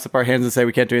can toss up our hands and say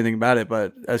we can't do anything about it,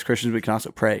 but as Christians, we can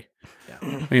also pray.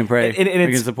 Yeah. We can pray. And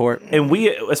we can support. And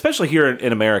we, especially here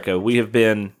in America, we have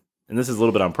been, and this is a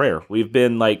little bit on prayer, we've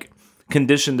been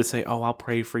conditioned to say, "Oh, I'll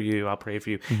pray for you. I'll pray for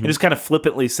you," and just kind of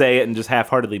flippantly say it and just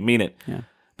half-heartedly mean it. Yeah.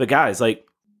 But guys,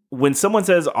 when someone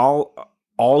says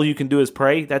all you can do is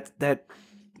pray, that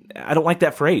I don't like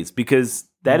that phrase, because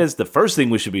that is the first thing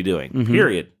we should be doing,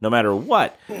 period. No matter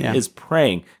what, is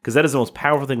praying, because that is the most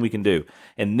powerful thing we can do.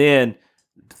 And then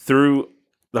through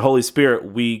the Holy Spirit,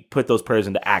 we put those prayers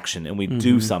into action and we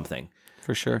do something.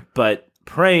 For sure. But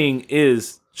praying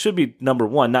should be number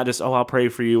one, not just, I'll pray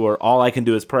for you, or all I can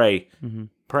do is pray.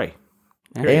 Pray.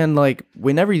 Period. And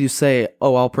whenever you say,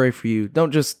 I'll pray for you,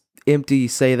 don't just empty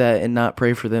say that and not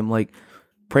pray for them.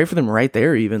 pray for them right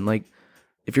there. Even like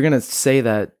if you're gonna say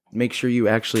that, make sure you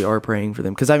actually are praying for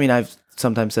them. Because I mean, I've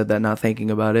sometimes said that not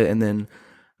thinking about it, and then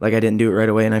like I didn't do it right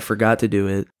away, and I forgot to do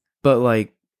it. But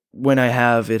like when I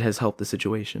have, it has helped the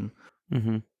situation.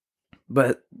 Mm-hmm.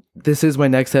 But this is my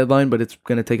next headline, but it's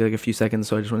gonna take like a few seconds,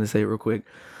 so I just want to say it real quick.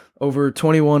 Over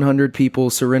 2,100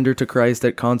 people surrender to Christ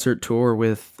at concert tour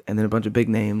with, and then a bunch of big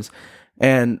names.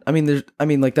 And I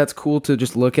mean, like that's cool to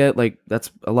just look at. Like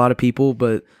that's a lot of people,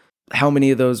 but how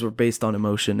many of those were based on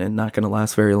emotion and not going to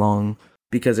last very long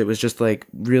because it was just like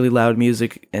really loud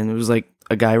music, and it was like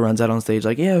a guy runs out on stage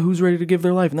like, "Yeah, who's ready to give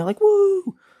their life?" And they're like,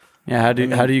 "Woo!" Yeah, how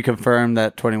do you confirm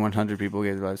that 2,100 people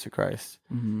gave their lives to Christ?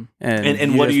 Mm-hmm. And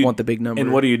you what just do you want the big number?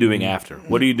 And what are you doing after?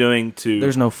 What are you doing to?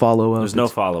 There's no follow up. There's no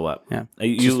follow up. Yeah,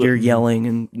 You're yelling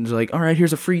and it's like, "All right,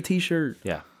 here's a free T-shirt."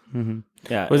 Yeah. mm-hmm.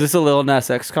 Yeah. Was this a Lil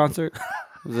Nas X concert?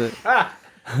 Was it?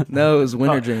 No, it was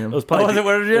Winter Jam. It was probably, Was it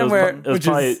Winter Jam? It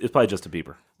was probably Justin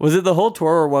Bieber. Was it the whole tour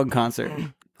or one concert?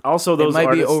 Also, It those might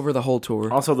be artists, over the whole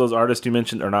tour. also those artists you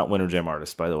mentioned are not Winter Jam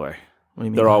artists, by the way. What do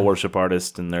you mean? They're all worship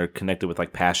artists, and they're connected with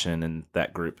like Passion and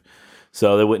that group.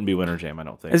 So they wouldn't be Winter Jam, I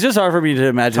don't think. It's just hard for me to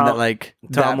imagine that like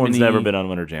Tomlin's that many, never been on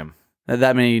Winter Jam.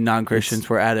 that many non-Christians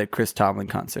were at a Chris Tomlin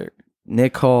concert.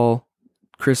 Nick Hall,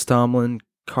 Chris Tomlin,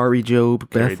 Kari Job,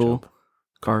 Carrie Bethel,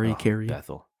 Job. Carrie.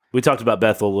 Bethel. We talked about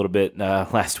Bethel a little bit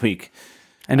last week.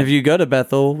 And if you go to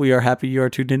Bethel, we are happy you are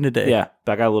tuned in today. Yeah,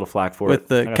 I got a little flack for with it.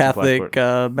 the I got some flack for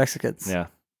Catholic Mexicans. it. Yeah,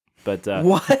 but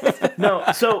What? no.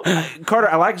 So Carter,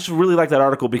 I really like that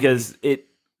article because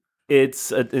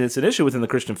it's an issue within the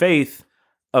Christian faith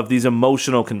of these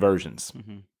emotional conversions.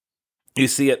 Mm-hmm. You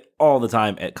see it all the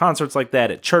time at concerts like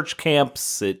that, at church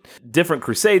camps, at different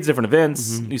crusades, different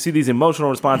events. Mm-hmm. You see these emotional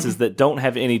responses that don't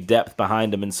have any depth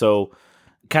behind them, and so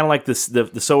kind of like this,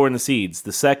 the sower and the seeds.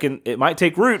 The second it might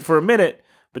take root for a minute,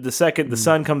 but the second the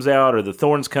sun comes out or the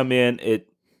thorns come in,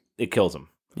 it kills them.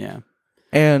 Yeah.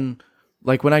 And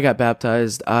like when I got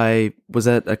baptized, I was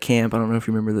at a camp. I don't know if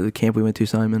you remember the camp we went to,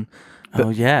 Simon. Oh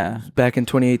yeah. Back in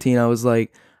 2018, I was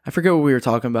like, I forget what we were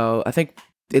talking about. I think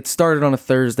it started on a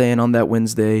Thursday, and on that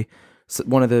Wednesday,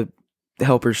 one of the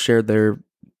helpers shared their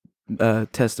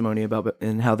testimony about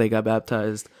and how they got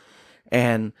baptized.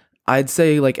 And I'd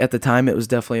say like at the time it was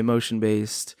definitely emotion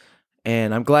based,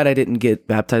 and I'm glad I didn't get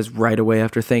baptized right away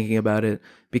after thinking about it,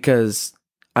 because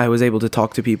I was able to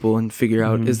talk to people and figure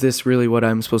out, is this really what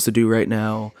I'm supposed to do right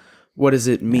now? What does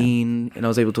it mean? And I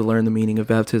was able to learn the meaning of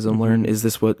baptism, learn, is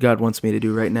this what God wants me to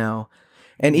do right now?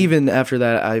 And even after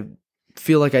that, I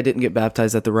feel like I didn't get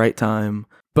baptized at the right time,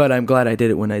 but I'm glad I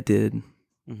did it when I did.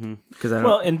 Because I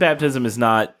don't, and baptism is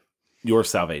not your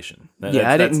salvation.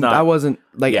 I didn't. Not, I wasn't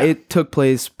like Yeah. it took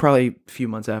place probably a few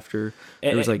months after.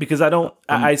 It was like because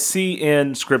I see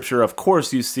in Scripture, of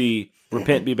course, you see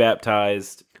repent, be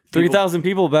baptized. 3,000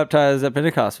 people baptized at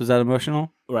Pentecost. Was that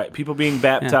emotional? Right, people being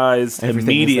baptized Everything was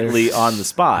immediately there. on the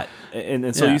spot,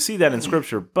 and so Yeah. you see that in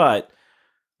Scripture. But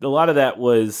a lot of that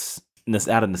was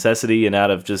out of necessity and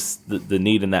out of just the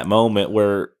need in that moment.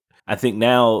 Where I think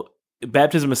now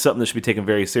baptism is something that should be taken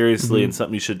very seriously and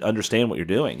something you should understand what you're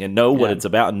doing and know what it's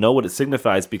about and know what it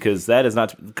signifies, because that is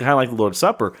not kind of like the Lord's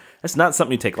Supper. That's not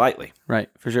something you take lightly. Right,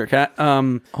 for sure.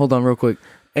 hold on real quick.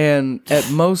 And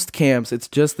at most camps, it's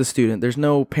just the student. There's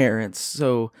no parents.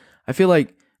 So I feel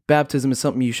like baptism is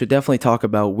something you should definitely talk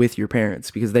about with your parents,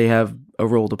 because they have a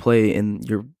role to play in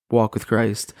your walk with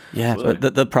Christ. Yeah,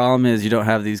 but the problem is you don't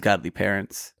have these godly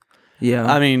parents. Yeah.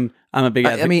 I mean, I'm a big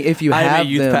I mean, if you I'm have a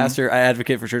youth them, pastor. I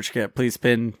advocate for church camp. Please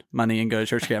spend money and go to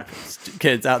church camp.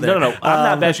 Kids out there. No. I'm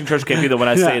not bashing church camp either when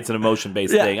I say it's an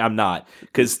emotion-based Yeah. thing. I'm not.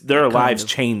 Because their lives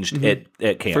changed at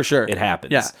camp. For sure. It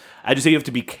happens. Yeah. I just think you have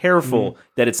to be careful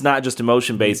that it's not just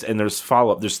emotion-based and there's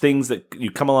follow-up. There's things that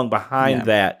you come along behind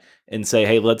that and say,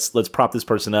 hey, let's prop this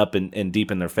person up and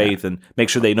deepen their faith and make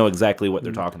sure they know exactly what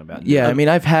they're talking about. yeah, I mean,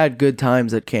 I've had good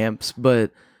times at camps,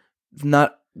 but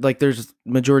not like there's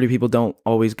majority of people don't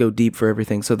always go deep for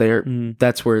everything. So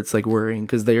that's where it's like worrying,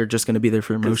 because they are just going to be there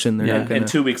for emotion. They're not going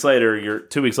And 2 weeks later, you're back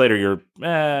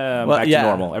to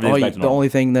normal. Everything's back to the normal. only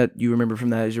thing that you remember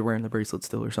from that is you're wearing the bracelet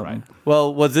still or something.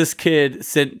 Well, was this kid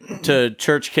sent to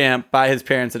church camp by his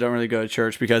parents that don't really go to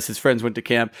church because his friends went to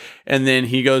camp, and then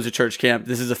he goes to church camp?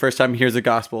 This is the first time he hears the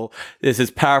gospel. This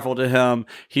is powerful to him.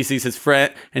 He sees his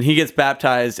friend, and he gets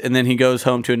baptized, and then he goes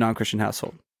home to a non-Christian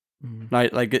household.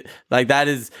 Right, like that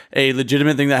is a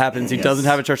legitimate thing that happens. He doesn't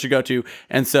have a church to go to,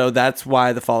 and so that's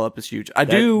why the follow up is huge.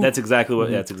 That's exactly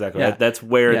what. That's exactly Yeah. right. That's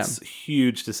where it's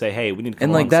huge to say, hey, we need to come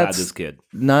And like alongside that's this kid.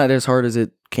 not as hard as it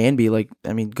can be. Like,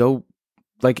 I mean, go,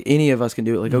 like any of us can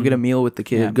do it. Like, go get a meal with the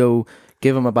kid. Yeah. Go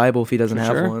give him a Bible if he doesn't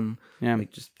have sure. one. Yeah.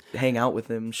 Like, just hang out with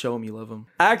him, show him you love him.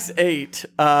 Acts 8,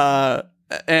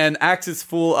 And Acts is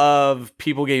full of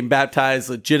people getting baptized,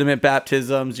 legitimate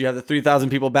baptisms. You have the 3,000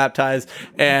 people baptized,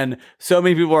 and so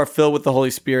many people are filled with the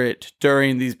Holy Spirit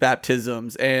during these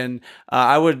baptisms. And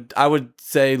I would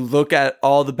say look at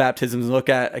all the baptisms, look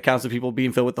at accounts of people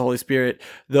being filled with the Holy Spirit.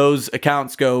 Those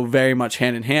accounts go very much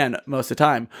hand in hand most of the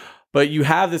time. But you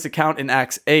have this account in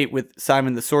Acts 8 with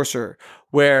Simon the sorcerer,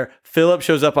 where Philip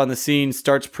shows up on the scene,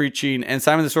 starts preaching, and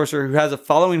Simon the sorcerer, who has a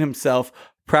following himself,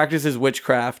 practices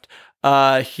witchcraft.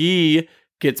 He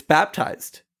gets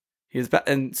baptized.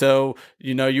 And so,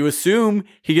 you assume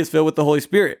he gets filled with the Holy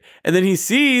Spirit. And then he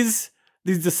sees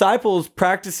these disciples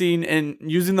practicing and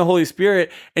using the Holy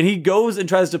Spirit, and he goes and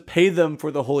tries to pay them for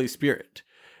the Holy Spirit.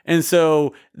 And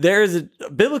so there's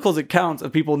biblical accounts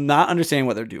of people not understanding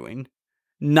what they're doing,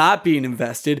 not being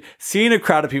invested, seeing a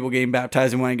crowd of people getting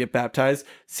baptized and wanting to get baptized,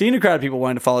 seeing a crowd of people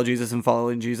wanting to follow Jesus and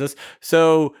following Jesus.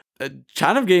 So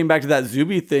kind of getting back to that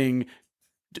Zuby thing,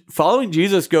 following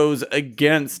Jesus goes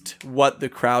against what the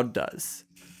crowd does,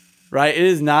 right? It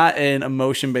is not an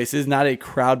emotion-based, it is not a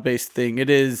crowd-based thing.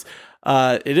 It is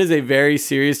a very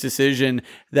serious decision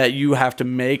that you have to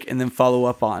make and then follow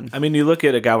up on. I mean, you look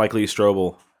at a guy like Lee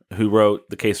Strobel, who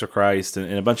wrote The Case for Christ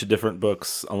and a bunch of different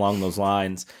books along those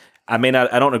lines. I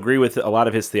don't agree with a lot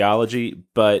of his theology,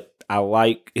 but I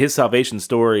like his salvation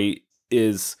story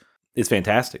is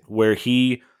fantastic, where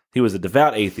he was a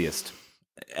devout atheist,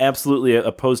 absolutely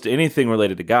opposed to anything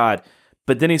related to God,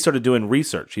 but then he started doing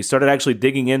research. He started actually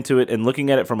digging into it and looking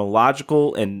at it from a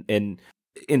logical and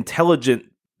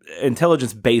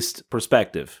intelligence-based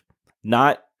perspective,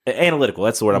 not analytical.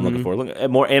 That's the word I'm looking for. A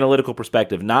more analytical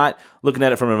perspective, not looking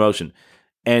at it from emotion.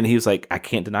 And he was like, I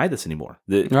can't deny this anymore.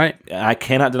 Right. I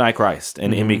cannot deny Christ,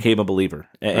 and became a believer,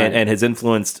 and has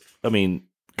influenced,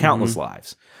 countless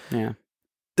lives. Yeah.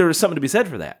 There is something to be said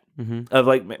for that, of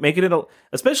making it,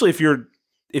 especially if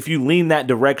you lean that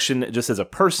direction just as a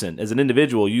person, as an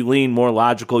individual, you lean more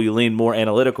logical, you lean more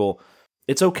analytical.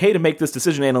 It's okay to make this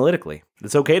decision analytically.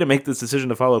 It's okay to make this decision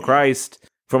to follow Christ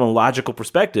from a logical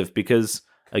perspective, because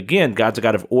again, God's a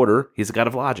God of order. He's a God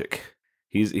of logic.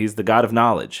 He's the God of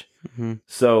knowledge.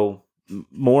 So it's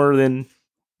more than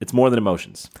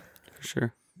emotions. For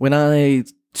sure. When I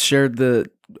shared the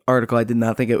article, I did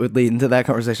not think it would lead into that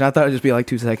conversation. I thought it would just be like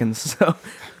 2 seconds. So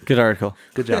Good article.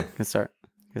 Good job. Good start.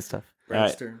 Good stuff. All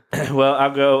right. Well,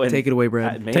 I'll go and take it away,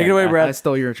 Brad. Man, Take it away, Brad. I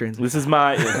stole your translation. This is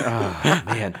my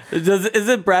man. Is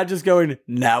it Brad just going,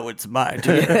 now it's my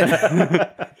turn?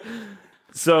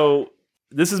 So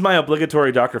this is my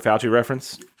obligatory Dr. Fauci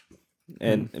reference,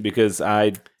 and because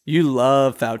I You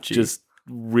love Fauci. just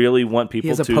really want people He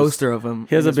has a to poster of him.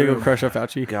 He has in a his big old room. crush on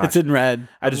Fauci. Gosh. It's in red.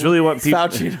 I just really want people.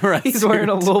 Fauci in a red He's wearing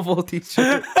a suit. Louisville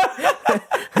t-shirt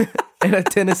and a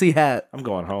Tennessee hat. I'm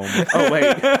going home. Oh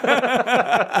wait.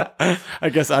 I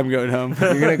guess I'm going home.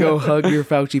 You're gonna go hug your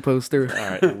Fauci poster. All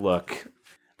right. Look,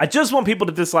 I just want people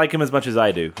to dislike him as much as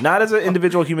I do, not as an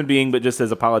individual human being, but just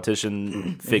as a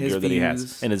politician figure that he has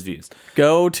views. and his views.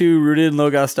 Go to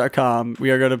rootedinlogos.com.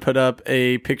 We are going to put up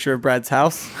a picture of Brad's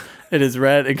house. It is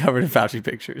red and covered in Fauci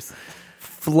pictures.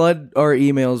 Flood our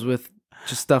emails with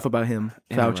just stuff about him,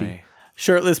 Fauci. Anyway.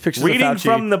 Shirtless pictures Reading of Fauci.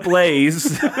 from the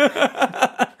Blaze.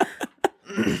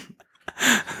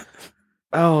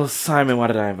 Oh, Simon, why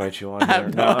did I invite you on here?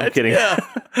 No, I'm kidding.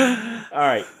 All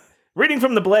right. Reading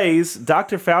from the Blaze,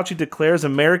 Dr. Fauci declares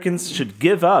Americans should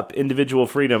give up individual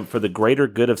freedom for the greater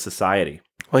good of society.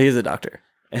 Well, he's a doctor.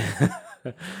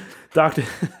 Doctor,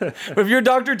 If your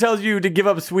doctor tells you to give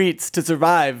up sweets to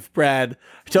survive, Brad,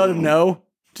 tell him no,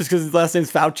 just because his last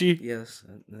name's Fauci. Yes.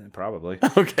 probably.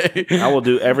 Okay. I will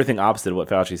do everything opposite of what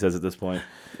Fauci says at this point.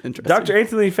 Interesting. Dr.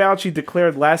 Anthony Fauci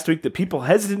declared last week that people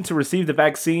hesitant to receive the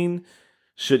vaccine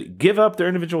should give up their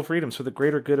individual freedoms for the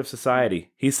greater good of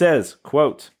society. He says,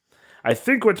 quote, I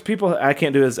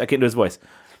can't do his voice.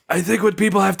 I think what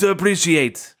people have to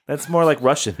appreciate. That's more like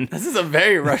Russian. This is a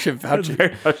very Russian That's Fauci.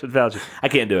 very Russian Fauci. I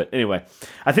can't do it. Anyway,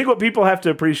 I think what people have to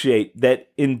appreciate that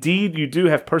indeed you do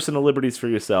have personal liberties for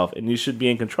yourself and you should be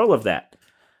in control of that.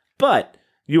 But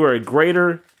you are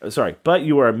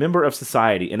a member of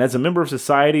society. And as a member of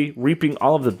society, reaping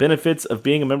all of the benefits of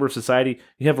being a member of society,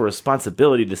 you have a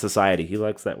responsibility to society. He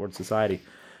likes that word, society.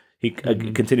 He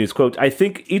continues, quote, I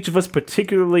think each of us,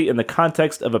 particularly in the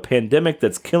context of a pandemic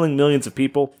that's killing millions of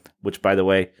people, which, by the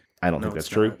way, I don't think that's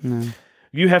true.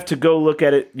 You have to go look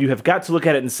at it. You have got to look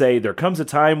at it and say, there comes a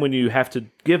time when you have to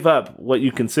give up what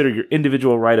you consider your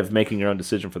individual right of making your own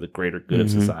decision for the greater good of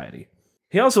society.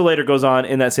 He also later goes on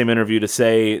in that same interview to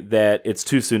say that it's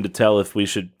too soon to tell if we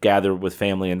should gather with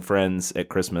family and friends at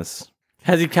Christmas.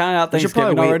 Has he counted out We should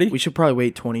Thanksgiving probably already? wait. We should probably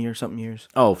wait 20 or something years.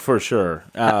 Oh, for sure.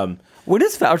 When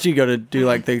does Fauci go to do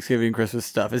like Thanksgiving and Christmas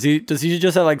stuff? Does he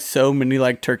just have like so many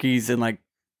like turkeys and like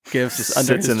gifts just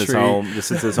under sits his in his tree? home, just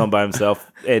sits in his home by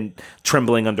himself and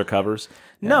trembling under covers.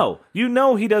 No,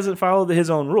 he doesn't follow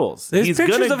his own rules. There's he's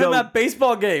pictures gonna of go, him at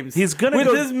baseball games. He's gonna with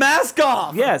go- his mask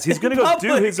off. Yes, he's going to in go do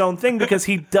public. his own thing because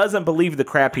he doesn't believe the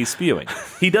crap he's spewing.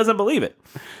 He doesn't believe it.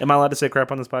 Am I allowed to say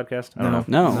crap on this podcast? I don't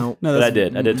know. No, But I that's-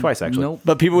 did. I did twice actually. Nope.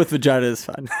 But people with vagina is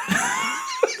fine.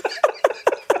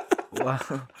 Wow.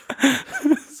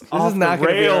 Off This is not the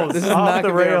going to be. rails. This is Off not the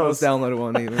going to be our rails. most downloaded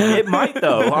one either. It might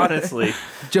though, honestly.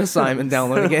 Just Simon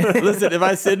downloading it. Listen, if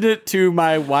I send it to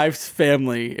my wife's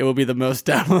family, it will be the most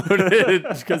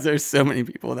downloaded because there's so many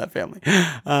people in that family.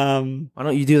 Why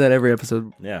don't you do that every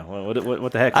episode? Yeah.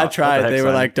 What the heck? I What the tried. heck, They were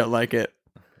Simon? like, don't like it.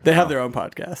 They have their own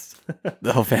podcast.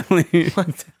 The whole family.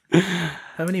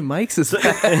 How many mics is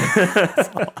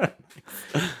that?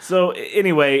 So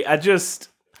anyway, I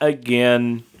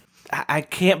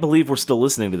can't believe we're still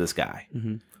listening to this guy.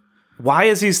 Mm-hmm. Why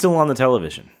is he still on the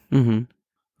television? Mm-hmm.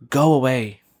 Go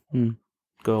away. Mm.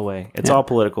 Go away. It's all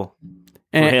political for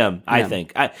And- him, I yeah.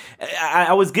 think.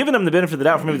 I was giving him the benefit of the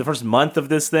doubt for maybe the first month of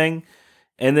this thing,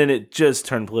 and then it just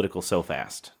turned political so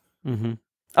fast. Mm-hmm.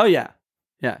 Oh yeah,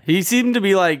 yeah. He seemed to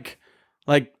be like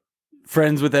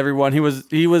friends with everyone.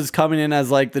 He was coming in as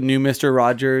like the new Mr.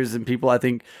 Rogers, and people I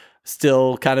think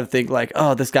still kind of think like,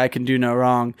 oh, this guy can do no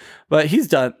wrong, but he's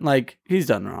done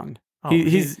wrong. Oh,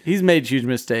 He's made huge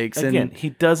mistakes. Again, and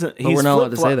he doesn't. But we're not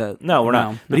allowed to say that. No, we're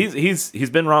not. No, But he's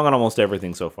been wrong on almost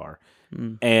everything so far.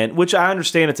 And which I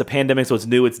understand, it's a pandemic, so it's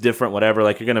new, it's different, whatever.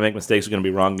 Like you're going to make mistakes, you're going to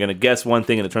be wrong, you're going to guess one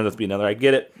thing, and it turns out to be another. I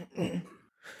get it.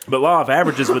 But law of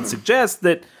averages would suggest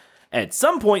that at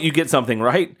some point you get something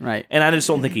right. Right. And I just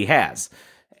don't think he has.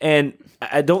 And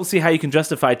I don't see how you can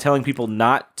justify telling people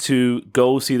not to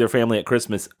go see their family at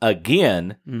Christmas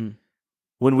again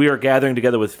when we are gathering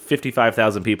together with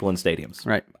 55,000 people in stadiums.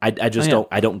 Right. I just Oh,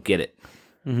 yeah. don't get it.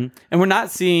 And we're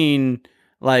not seeing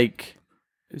like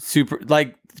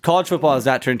college football has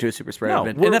not turned to a super spread No,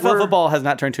 event. we're- NFL football has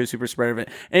not turned to a super spread event.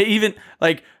 And even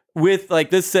like with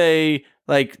like let's say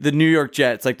like the New York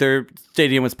Jets, like their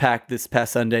stadium was packed this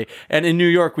past Sunday. And in New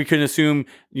York, we can assume,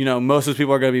 most of those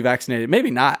people are going to be vaccinated.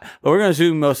 Maybe not, but we're going to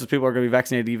assume most of those people are going to be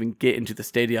vaccinated to even get into the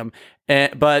stadium.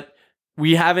 But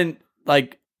we haven't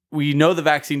we know the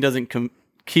vaccine doesn't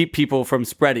keep people from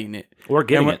spreading it. Or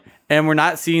getting it. And we're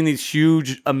not seeing these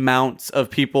huge amounts of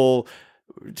people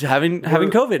having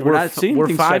COVID. We're not seeing we're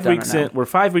things 5 shut down weeks right in. now. We're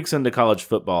 5 weeks into college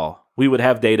football. We would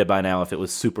have data by now if it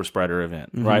was super spreader event,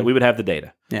 right? We would have the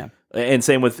data. Yeah. And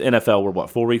same with NFL. We're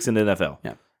 4 weeks into NFL.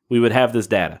 Yeah. We would have this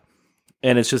data,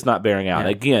 and it's just not bearing out.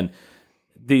 Yeah. Again,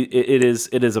 it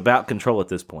is about control at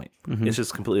this point. It's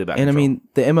just completely about. And I control. mean,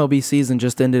 the MLB season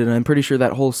just ended, and I'm pretty sure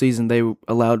that whole season they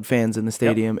allowed fans in the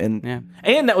stadium. And Yeah.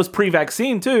 and that was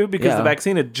pre-vaccine too, because Yeah. the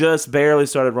vaccine had just barely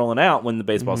started rolling out when the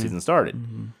baseball season started.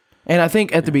 I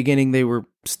think at the beginning they were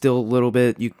still a little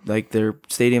bit their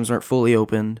stadiums weren't fully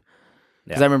opened.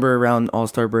 Because Yeah. I remember around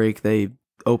All-Star break they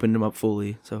opened them up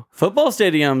fully. So Football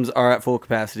stadiums are at full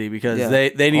capacity because Yeah.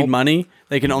 they need money.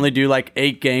 They can only do like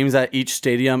 8 games at each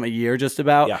stadium a year, just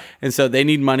about. Yeah. And so they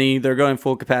need money. They're going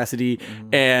full capacity.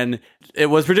 And it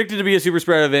was predicted to be a super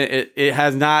spread event. It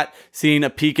has not seen a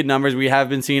peak in numbers. We have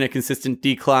been seeing a consistent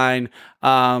decline.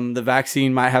 The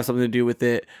vaccine might have something to do with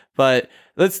it. But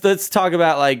let's talk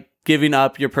about like giving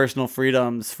up your personal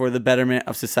freedoms for the betterment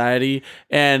of society.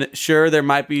 And sure, there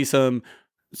might be some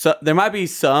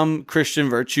Christian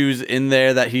virtues in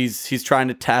there that he's trying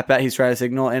to tap at. He's trying to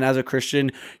signal. And as a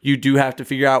Christian, you do have to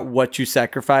figure out what you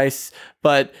sacrifice.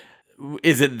 But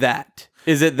is it that?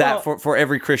 Is it that for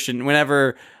every Christian?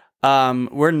 Whenever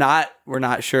we're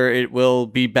not sure it will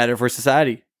be better for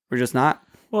society. We're just not.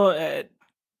 Well,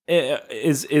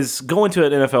 is going to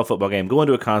an NFL football game, going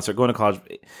to a concert, going to college,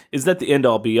 is that the end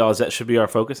all be all? Is that should be our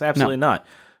focus? Absolutely not.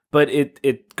 But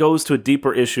it goes to a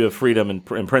deeper issue of freedom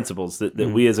and principles that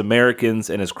we as Americans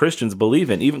and as Christians believe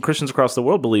in. Even Christians across the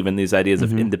world believe in these ideas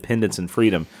of independence and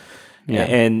freedom. Yeah.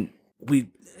 And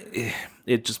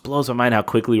it just blows my mind how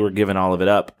quickly we're giving all of it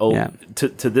up to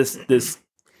this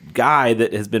guy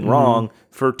that has been wrong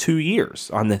for 2 years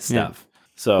on this stuff.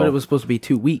 So, but it was supposed to be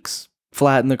 2 weeks.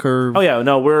 Flatten the curve. oh yeah,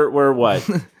 no, we're what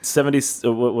 70?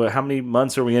 How many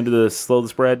months are we into the slow the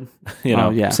spread?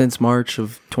 Yeah. Since March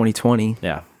of 2020.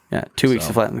 Yeah. Yeah. 2 weeks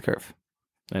to flatten the curve.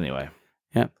 Anyway,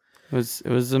 Yeah. It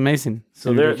was amazing.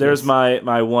 so there's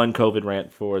my one COVID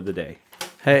rant for the day.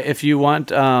 Hey, if you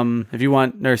want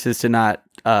nurses to not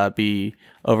be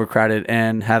overcrowded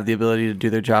and have the ability to do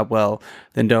their job well,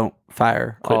 then don't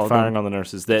fire all Quit of firing them. all the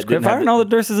nurses that Quit firing all the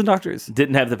nurses and doctors.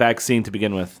 didn't have the vaccine to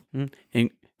begin with. Yep.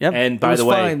 And It by was the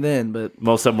way, fine then, but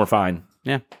most of them were fine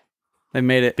Yeah. They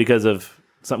made it. because of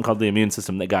something called the immune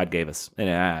system that God gave us.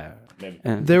 And, maybe.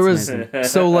 there was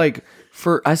so like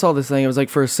I saw this thing. It was like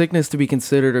for a sickness to be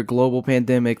considered a global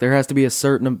pandemic, there has to be a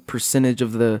certain percentage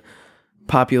of the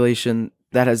population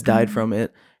that has died from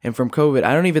it. And from COVID,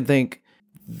 I don't even think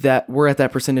that we're at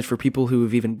that percentage for people who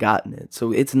have even gotten it.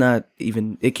 So it's not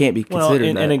even, it can't be Well,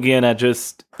 considered that. and again,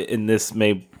 and this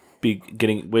may be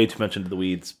getting way too much into the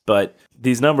weeds, but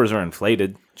these numbers are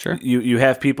inflated. Sure. You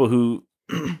have people who,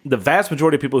 the vast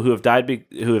majority of people who have died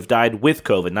with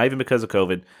COVID, not even because of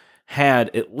COVID,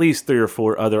 had at least 3 or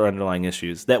 4 other underlying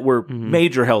issues that were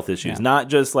major health issues, not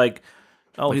just like,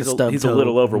 oh, he's a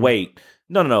little overweight.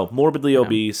 No, morbidly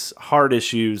obese, heart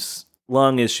issues,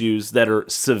 lung issues that are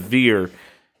severe,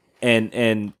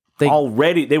 and they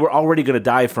were already going to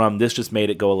die from. This just made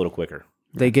it go a little quicker.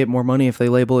 They get more money if they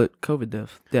label it COVID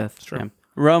death. Sure. Yeah.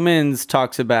 Romans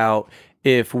talks about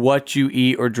if what you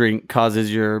eat or drink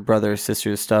causes your brother or sister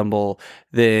to stumble,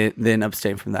 then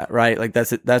abstain from that, right? Like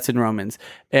that's in Romans.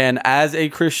 And as a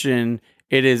Christian,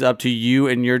 it is up to you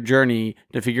and your journey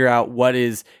to figure out what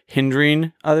is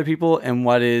hindering other people and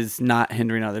what is not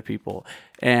hindering other people.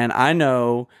 And I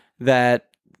know that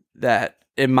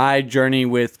in my journey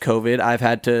with COVID, I've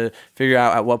had to figure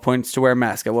out at what points to wear a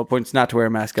mask, at what points not to wear a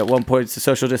mask, at what points to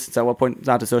social distance, at what point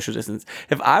not to social distance.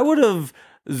 If I would have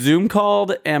Zoom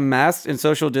called and masked and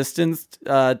social distanced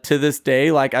to this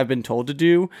day, like I've been told to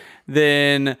do,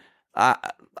 then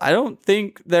I don't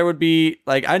think there would be,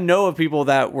 like, I know of people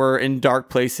that were in dark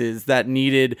places that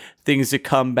needed things to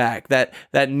come back, that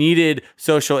needed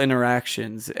social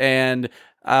interactions. And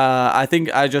I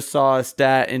think I just saw a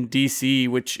stat in DC,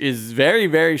 which is very,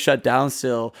 very shut down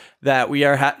still, that we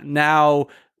are now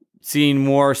seeing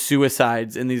more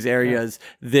suicides in these areas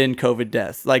than COVID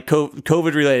deaths, like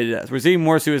COVID related deaths. We're seeing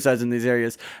more suicides in these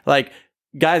areas. Like,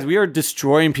 guys, we are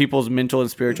destroying people's mental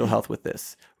and spiritual health with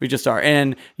this. We just are.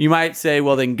 And you might say,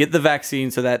 well, then get the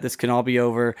vaccine so that this can all be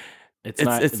over. It's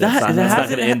not going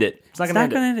to end it. It's not going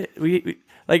to end it. We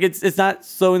like it's not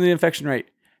slowing the infection rate.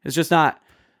 It's just not.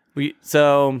 Anyway.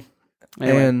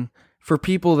 And for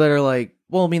people that are like,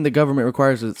 well, I mean, the government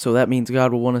requires it, so that means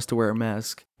God will want us to wear a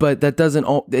mask. But it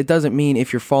doesn't mean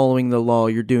if you're following the law,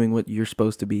 you're doing what you're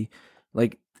supposed to be.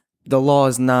 Like, the law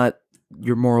is not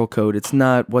your moral code. It's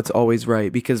not what's always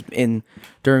right. Because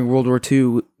during World War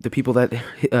II, the people that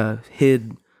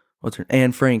hid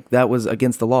Anne Frank, that was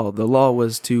against the law. The law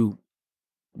was to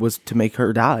make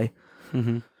her die,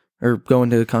 or go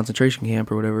into a concentration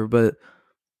camp or whatever. But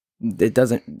it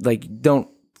doesn't, like, don't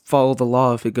follow the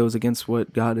law if it goes against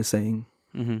what God is saying.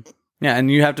 Mm-hmm. Yeah, and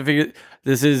you have to figure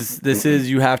this is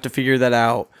you have to figure that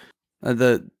out.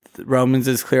 The Romans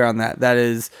is clear on that. That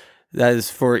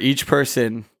is for each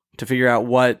person to figure out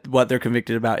what they're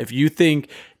convicted about. If you think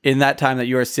in that time that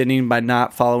you are sinning by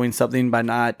not following something, by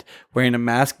not wearing a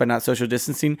mask, by not social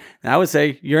distancing, then I would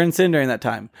say you're in sin during that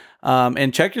time.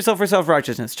 And check yourself for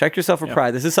self-righteousness. Check yourself for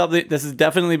pride. This has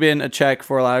definitely been a check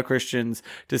for a lot of Christians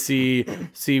to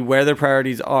see where their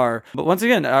priorities are. But once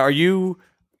again, are you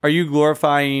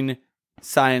glorifying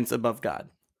science above God?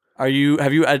 Have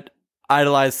you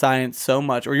idolized science so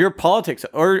much, or your politics,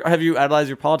 or have you idolized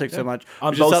your politics so much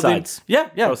on both sides? Yeah,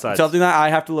 both sides. Something that I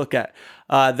have to look at,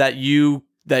 that you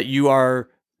are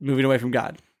moving away from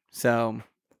God. So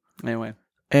anyway,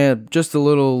 and just a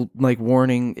little like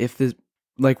warning: if this,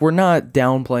 like, we're not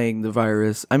downplaying the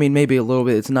virus. I mean, maybe a little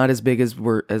bit. It's not as big as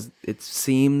it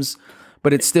seems,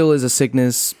 but it still is a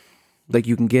sickness. Like,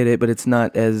 you can get it, but it's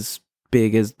not as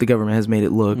big as the government has made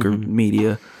it look, or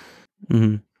media.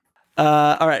 Mm-hmm.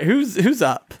 All right, who's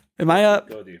up? Am I up?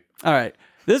 Go with you. All right,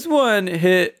 this one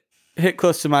hit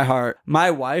close to my heart.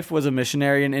 My wife was a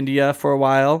missionary in India for a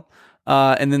while,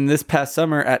 and then this past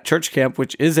summer at church camp,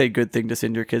 which is a good thing to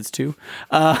send your kids to,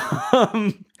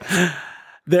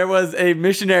 there was a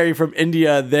missionary from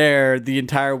India there the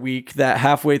entire week. That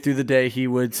halfway through the day he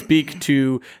would speak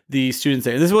to the students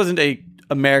there. This wasn't a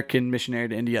American missionary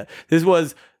to India. This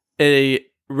was a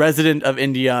resident of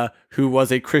India who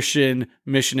was a Christian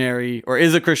missionary, or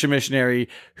is a Christian missionary,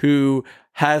 who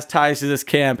has ties to this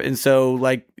camp. And so,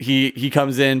 like, he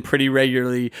comes in pretty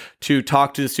regularly to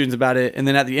talk to the students about it. And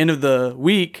then at the end of the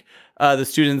week, the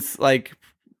students, like,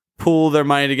 pool their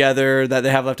money together that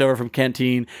they have left over from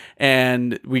canteen,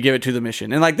 and we give it to the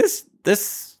mission. And like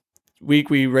this week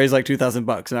we raised like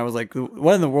 $2,000, and I was like,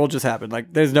 what in the world just happened?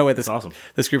 Like, there's no way this awesome.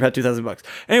 This group had $2,000.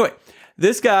 Anyway,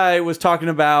 this guy was talking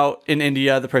about in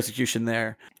India, the persecution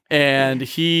there. And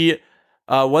he,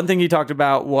 one thing he talked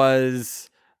about was,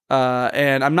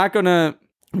 and I'm just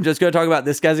going to talk about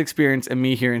this guy's experience and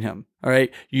me hearing him. All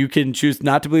right. You can choose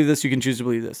not to believe this. You can choose to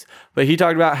believe this. But he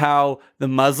talked about how the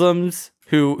Muslims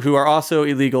who are also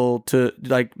illegal to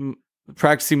like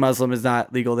practicing Muslim is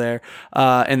not legal there.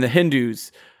 And the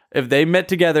Hindus, if they met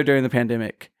together during the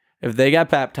pandemic, if they got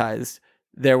baptized,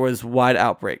 there was wide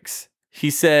outbreaks. He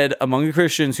said among the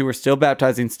Christians who were still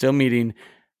baptizing, still meeting,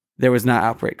 there was not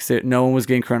outbreaks. No one was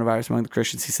getting coronavirus among the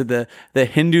Christians. He said the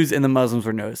Hindus and the Muslims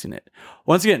were noticing it.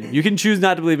 Once again, you can choose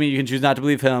not to believe me. You can choose not to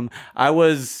believe him. I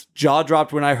was jaw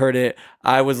dropped when I heard it.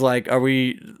 I was like,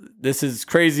 this is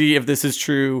crazy if this is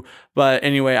true. But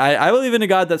anyway, I believe in a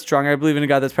God that's strong. I believe in a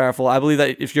God that's powerful. I believe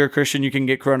that if you're a Christian, you can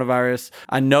get coronavirus.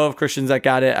 I know of Christians that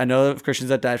got it. I know of Christians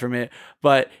that died from it.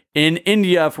 But in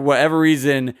India, for whatever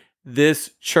reason,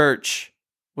 this church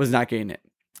was not getting it.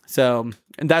 So,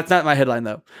 and that's not my headline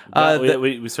though.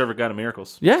 We serve a God of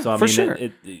miracles. Yeah, so, I for mean, sure.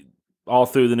 It, all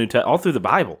through the all through the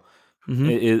Bible,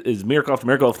 is miracle after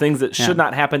miracle of things that should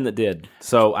not happen that did.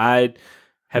 So I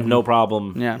have no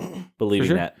problem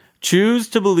believing that. Choose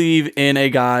to believe in a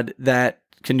God that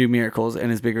can do miracles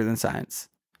and is bigger than science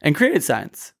and created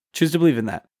science. Choose to believe in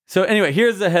that. So anyway,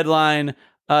 here's the headline.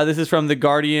 This is from The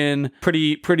Guardian.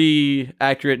 Pretty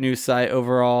accurate news site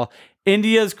overall.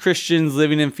 India's Christians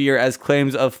living in fear as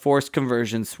claims of forced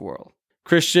conversion swirl.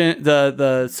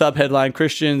 The subheadline,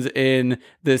 Christians in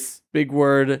this big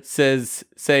word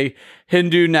say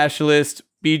Hindu nationalist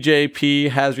BJP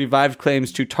has revived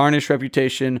claims to tarnish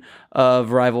reputation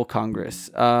of rival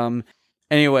Congress.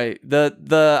 Anyway,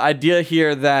 the idea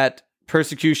here that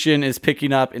persecution is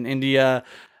picking up in India,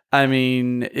 I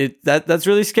mean, that's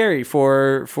really scary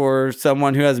for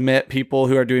someone who has met people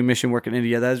who are doing mission work in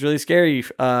India. That's really scary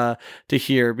to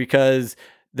hear because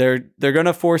they're going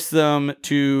to force them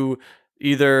to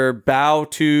either bow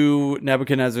to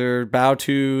Nebuchadnezzar, bow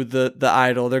to the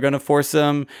idol. They're going to force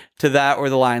them to that or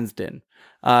the lion's den.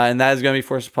 And that is going to be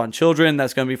forced upon children.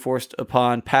 That's going to be forced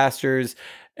upon pastors.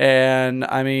 And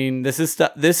I mean,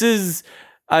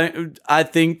 I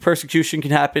think persecution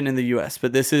can happen in the U.S.,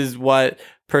 but this is what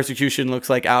persecution looks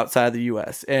like outside the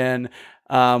U.S. And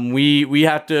we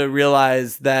have to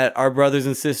realize that our brothers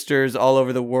and sisters all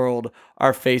over the world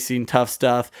are facing tough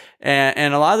stuff.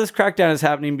 And a lot of this crackdown is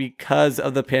happening because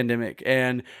of the pandemic.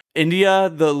 And India,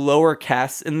 the lower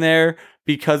castes in there,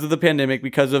 because of the pandemic,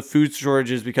 because of food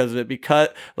shortages, because of it, because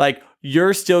like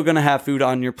you're still going to have food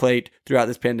on your plate throughout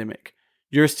this pandemic.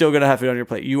 You're still going to have food on your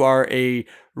plate. You are a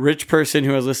rich person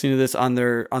who is listening to this on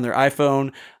their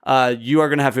iPhone. You are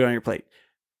going to have food on your plate.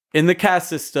 In the caste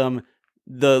system,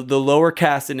 the lower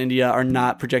castes in India are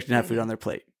not projected to have food on their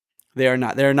plate. They are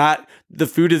not. The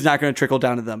food is not going to trickle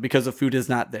down to them because the food is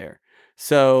not there.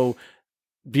 So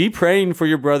be praying for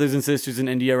your brothers and sisters in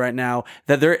India right now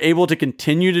that they're able to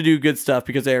continue to do good stuff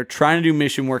because they are trying to do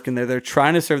mission work in there. They're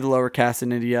trying to serve the lower caste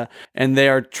in India and they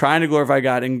are trying to glorify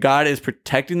God, and God is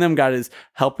protecting them. God is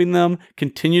helping them.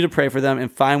 Continue to pray for them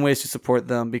and find ways to support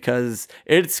them because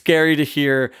it's scary to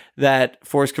hear that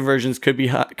forced conversions could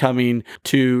be coming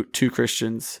to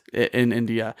Christians in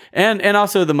India and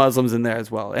also the Muslims in there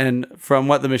as well. And from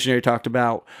what the missionary talked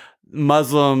about,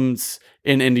 Muslims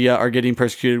in India are getting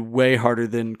persecuted way harder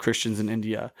than Christians in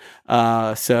India.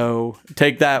 So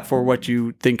take that for what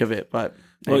you think of it. But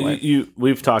anyway. Well,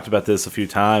 we've talked about this a few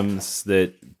times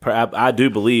that I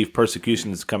do believe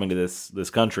persecution is coming to this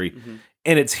country,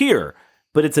 and it's here,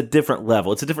 but it's a different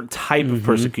level. It's a different type of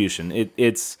persecution.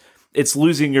 It's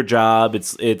losing your job.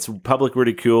 It's public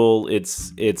ridicule.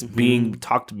 It's being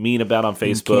talked mean about on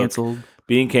Facebook,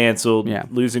 being canceled,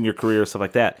 losing your career, stuff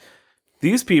like that.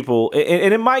 These people,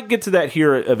 and it might get to that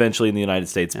here eventually in the United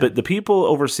States, but the people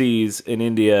overseas in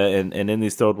India and in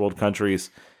these third world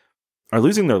countries are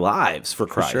losing their lives for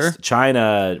Christ. For sure.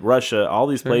 China, Russia, all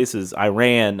these places,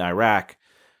 Iran, Iraq,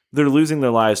 they're losing their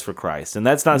lives for Christ. And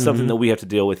that's not something that we have to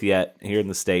deal with yet here in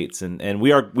the States. And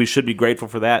we should be grateful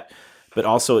for that, but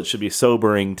also it should be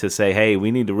sobering to say, hey, we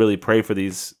need to really pray for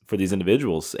these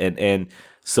individuals and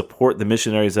support the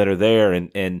missionaries that are there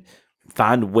and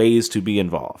find ways to be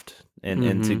involved.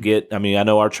 And to get, I mean, I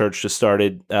know our church just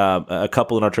started, a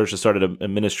couple in our church just started a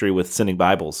ministry with sending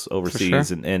Bibles overseas.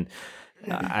 Sure. And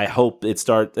I hope it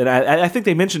starts, and I think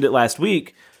they mentioned it last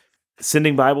week,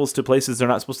 sending Bibles to places they're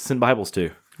not supposed to send Bibles to.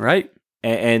 Right.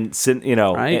 And send,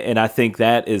 and I think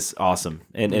that is awesome.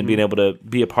 And being able to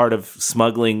be a part of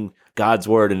smuggling God's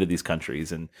word into these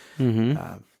countries and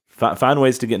find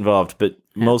ways to get involved, but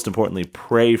most importantly,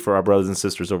 pray for our brothers and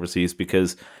sisters overseas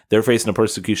because they're facing a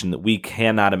persecution that we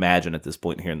cannot imagine at this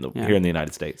point here in the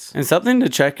United States. And something to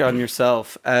check on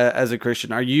yourself as a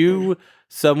Christian. Are you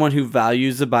someone who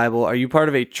values the Bible? Are you part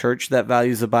of a church that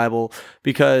values the Bible?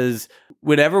 Because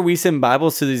whenever we send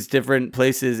Bibles to these different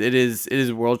places, it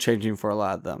is world changing for a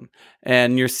lot of them.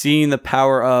 And you're seeing the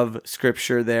power of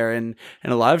Scripture there. And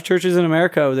a lot of churches in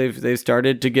America, they've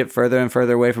started to get further and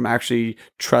further away from actually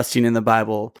trusting in the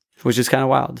Bible, which is kind of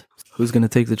wild. Who's going to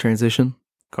take the transition?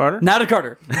 Carter? Not a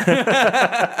Carter.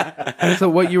 So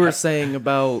what you were saying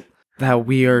about how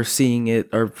we are seeing it,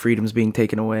 our freedoms being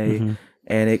taken away,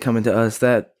 and it coming to us,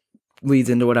 that leads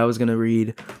into what I was going to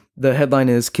read. The headline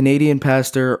is Canadian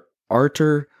pastor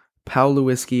Artur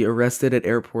Pawlowski arrested at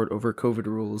airport over COVID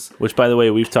rules. Which, by the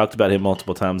way, we've talked about him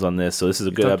multiple times on this, so this is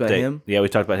a good talked update. about him? Yeah, we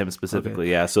talked about him specifically.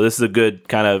 Okay. Yeah, so this is a good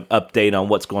kind of update on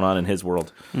what's going on in his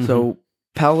world. So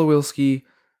Pawlowski,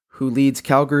 who leads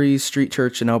Calgary's Street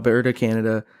Church in Alberta,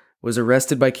 Canada, was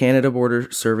arrested by Canada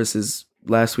Border Services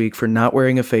last week for not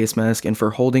wearing a face mask and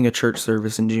for holding a church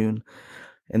service in June.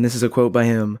 And this is a quote by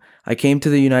him. "I came to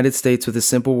the United States with a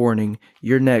simple warning.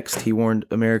 You're next," he warned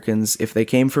Americans. "If they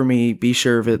came for me, be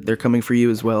sure of it. They're coming for you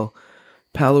as well."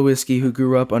 Pawlowski, who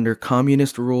grew up under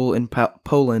communist rule in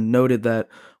Poland, noted that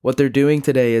what they're doing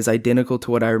today is identical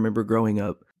to what I remember growing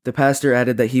up. The pastor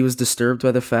added that he was disturbed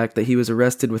by the fact that he was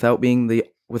arrested without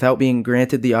being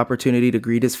granted the opportunity to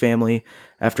greet his family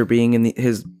after being in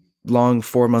his long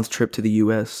 4-month trip to the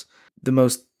U.S.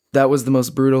 That was the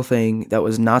most brutal thing. That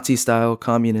was Nazi style,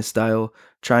 communist style,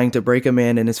 trying to break a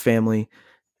man and his family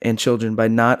and children by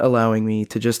not allowing me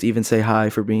to just even say hi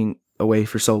for being away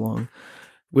for so long.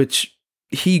 Which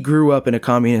he grew up in a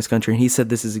communist country, and he said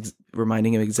this is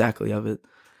reminding him exactly of it.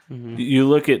 You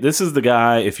look at, this is the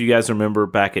guy, if you guys remember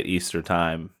back at Easter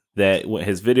time, that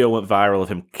his video went viral of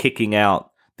him kicking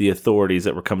out the authorities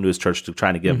that were coming to his church to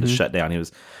trying to get him to shut down. He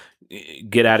was,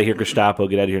 "Get out of here, Gestapo,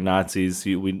 get out of here, Nazis,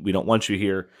 we don't want you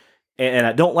here." And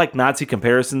I don't like Nazi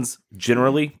comparisons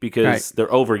generally because they're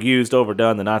overused,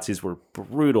 overdone. The Nazis were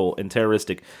brutal and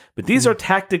terroristic. But these are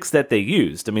tactics that they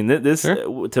used. I mean, this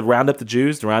to round up the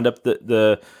Jews, to round up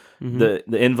the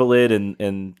invalid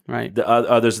and the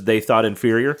others that they thought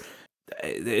inferior.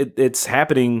 It's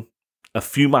happening a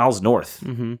few miles north.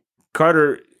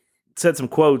 Carter said some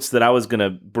quotes that I was going to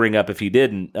bring up if he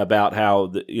didn't, about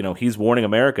how he's warning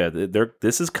America that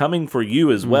this is coming for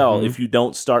you as well if you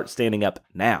don't start standing up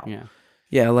now.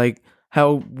 Yeah, like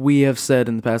how we have said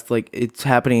in the past, like it's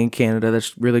happening in Canada.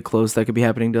 That's really close. That could be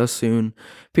happening to us soon.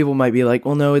 People might be like,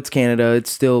 "Well, no, it's Canada. It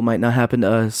still might not happen to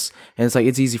us." And it's like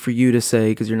it's easy for you to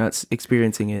say because you're not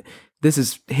experiencing it. This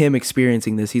is him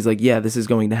experiencing this. He's like, "Yeah, this is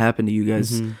going to happen to you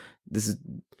guys.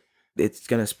 It's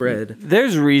gonna spread."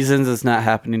 There's reasons it's not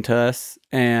happening to us,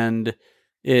 and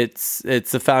it's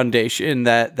a foundation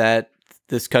that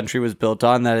this country was built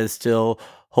on that is still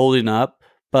holding up.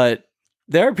 But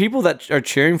there are people that are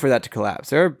cheering for that to collapse.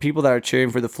 There are people that are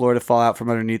cheering for the floor to fall out from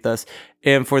underneath us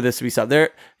and for this to be stopped.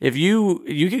 If you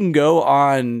can go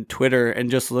on Twitter and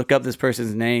just look up this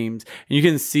person's names, and you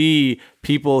can see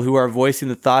people who are voicing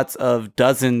the thoughts of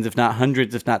dozens, if not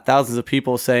hundreds, if not thousands of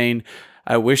people saying,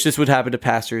 "I wish this would happen to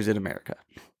pastors in America.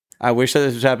 I wish that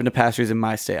this would happen to pastors in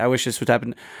my state. I wish this would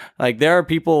happen." Like, there are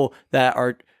people that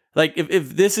are like,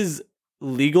 if this is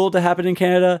legal to happen in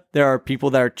Canada, there are people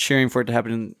that are cheering for it to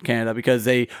happen in Canada because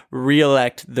they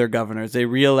re-elect their governors. They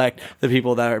re-elect the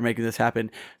people that are making this happen.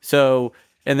 So,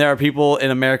 and there are people in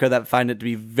America that find it to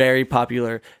be very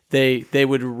popular. They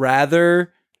would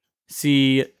rather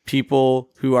see people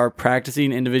who are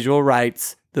practicing individual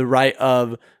rights, the right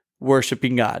of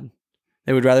worshiping God.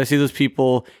 They would rather see those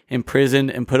people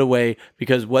imprisoned and put away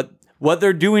because what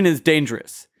they're doing is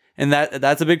dangerous. And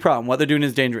that's a big problem. What they're doing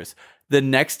is dangerous. The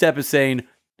next step is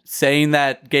saying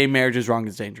that gay marriage is wrong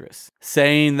is dangerous.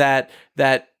 Saying that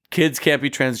kids can't be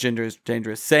transgender is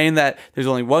dangerous. Saying that there's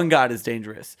only one God is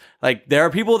dangerous. Like, there are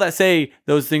people that say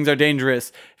those things are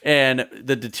dangerous, and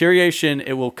the deterioration,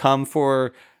 it will come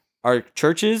for our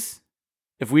churches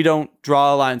if we don't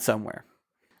draw a line somewhere.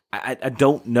 I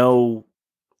don't know.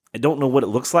 I don't know what it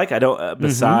looks like. I don't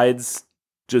besides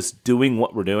just doing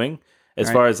what we're doing, as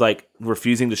far as like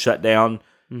refusing to shut down.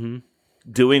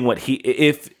 Doing what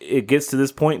if it gets to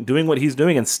this point, doing what he's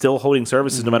doing and still holding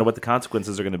services no matter what the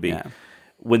consequences are going to be. Yeah.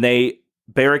 When they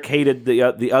barricaded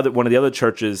the other one of the other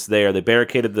churches there, they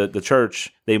barricaded the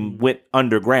church. They went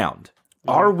underground.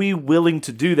 Are we willing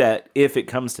to do that if it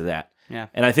comes to that? Yeah.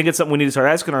 And I think it's something we need to start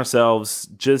asking ourselves.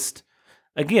 Just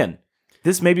again,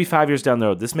 this may be 5 years down the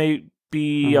road. This may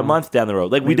be a month down the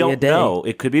road. Like, we don't know.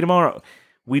 It could be tomorrow.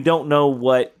 We don't know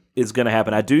what is going to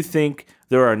happen. I do think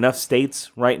there are enough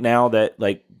states right now that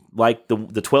like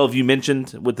the 12 you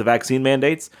mentioned with the vaccine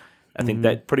mandates. I think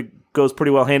that goes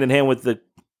pretty well hand in hand with the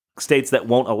states that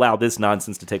won't allow this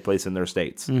nonsense to take place in their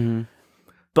states.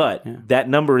 But that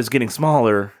number is getting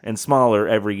smaller and smaller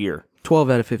every year. 12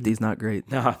 out of 50 is not great.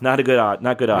 No, not a good odd,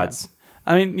 not good odds.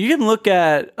 I mean, you can look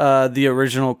at the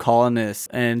original colonists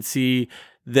and see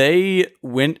they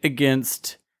went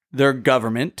against their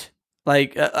government.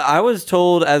 Like, I was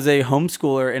told as a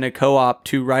homeschooler in a co-op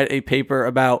to write a paper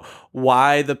about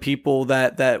why the people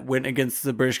that went against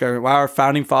the British government, why our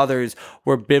founding fathers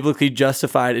were biblically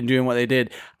justified in doing what they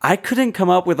did. I couldn't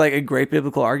come up with like a great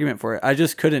biblical argument for it. I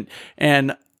just couldn't.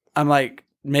 And I'm like,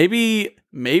 maybe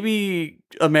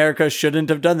America shouldn't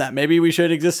have done that. Maybe we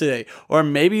should exist today. Or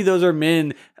maybe those are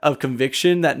men of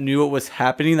conviction that knew what was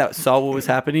happening, that saw what was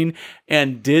happening,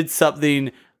 and did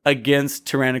something against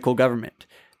tyrannical government.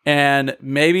 And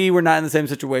maybe we're not in the same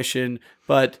situation,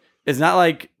 but it's not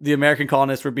like the American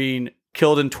colonists were being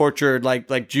killed and tortured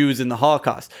like Jews in the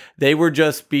Holocaust. They were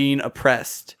just being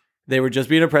oppressed. They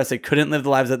couldn't live the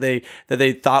lives that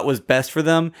they thought was best for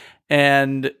them.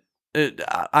 And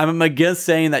I'm against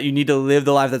saying that you need to live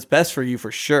the life that's best for you,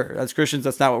 for sure. As Christians,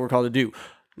 that's not what we're called to do.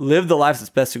 Live the life that's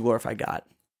best to glorify God.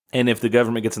 And if the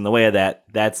government gets in the way of that,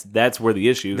 that's where the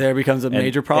issue there becomes a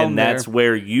major problem. And that's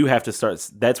where you have to start.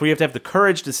 That's where you have to have the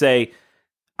courage to say,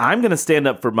 I'm going to stand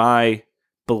up for my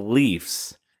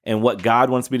beliefs and what God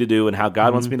wants me to do and how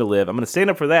God wants me to live. I'm going to stand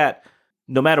up for that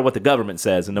no matter what the government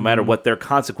says and no matter what their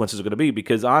consequences are going to be.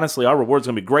 Because honestly, our reward's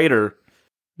going to be greater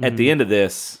at the end of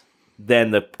this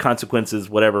than the consequences,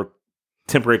 whatever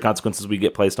temporary consequences we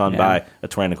get placed on by a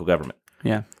tyrannical government.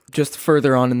 Yeah. Just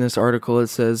further on in this article, it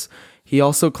says, he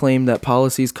also claimed that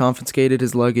policies confiscated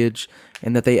his luggage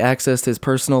and that they accessed his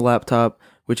personal laptop,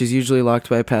 which is usually locked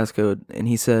by a passcode. And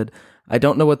he said, I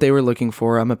don't know what they were looking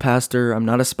for. I'm a pastor. I'm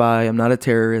not a spy. I'm not a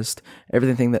terrorist.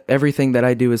 Everything that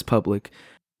I do is public.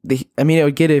 I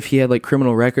would get it if he had like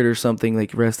criminal record or something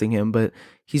like arresting him, but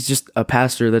he's just a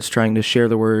pastor that's trying to share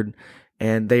the word,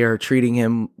 and they are treating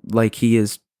him like he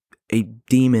is a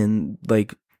demon,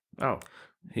 like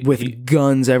with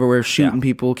guns everywhere, shooting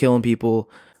people, killing people.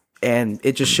 And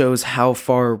it just shows how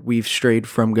far we've strayed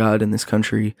from God in this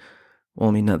country. Well,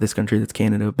 I mean, not this country, that's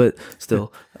Canada, but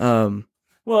still.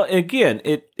 Well, again,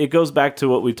 it goes back to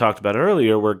what we talked about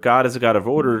earlier, where God is a God of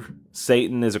order,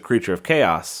 Satan is a creature of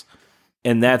chaos.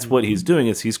 And that's what he's doing,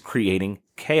 is he's creating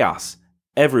chaos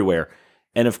everywhere.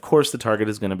 And of course, the target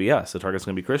is going to be us. The target's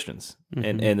going to be Christians.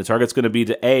 And the target's going to be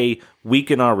to,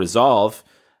 weaken our resolve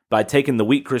by taking the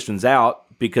weak Christians out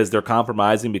because they're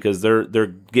compromising, because they're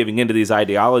giving into these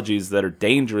ideologies that are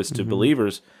dangerous to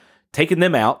believers, taking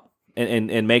them out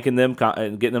and making them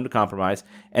and getting them to compromise.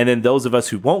 And then those of us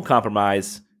who won't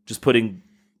compromise, just putting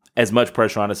as much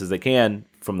pressure on us as they can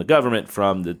from the government,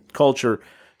 from the culture,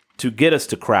 to get us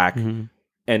to crack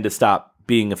and to stop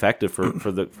being effective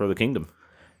for the kingdom.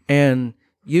 And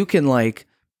you can like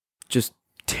just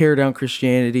tear down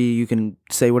Christianity. You can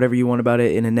say whatever you want about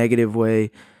it in a negative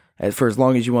way for as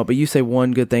long as you want, but you say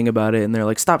one good thing about it and they're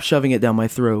like, stop shoving it down my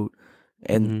throat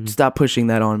and stop pushing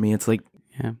that on me. It's like,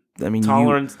 I mean,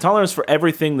 tolerance for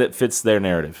everything that fits their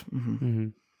narrative.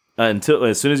 Until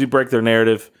as soon as you break their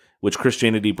narrative, which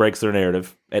Christianity breaks their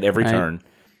narrative at every turn,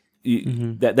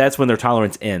 that's when their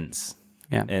tolerance ends.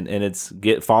 Yeah, and it's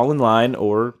fall in line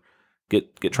or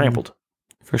get trampled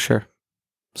for sure.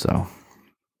 So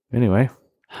anyway,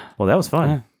 well, that was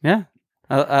fun. Yeah.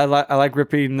 I like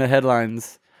ripping the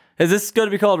headlines. Is this going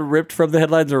to be called ripped from the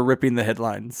headlines or ripping the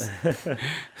headlines?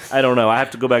 I don't know. I have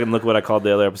to go back and look what I called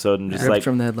the other episode and just ripped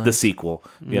from the sequel.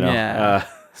 You know. Yeah.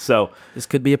 So this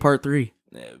could be a part 3.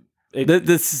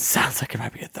 This sounds like it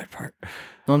might be a third part.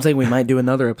 No, I'm saying we might do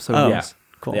another episode. Oh, yeah,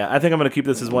 cool. Yeah, I think I'm going to keep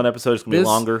this as one episode. It's going to be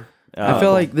longer. I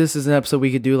feel like this is an episode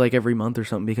we could do like every month or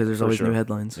something because there's always sure. new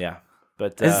headlines. Yeah.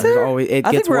 But is there? It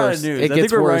I gets think we're out worse. of news. It I gets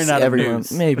think we're worse running out of every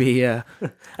news. month. Maybe, yeah.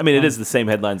 I mean, it is the same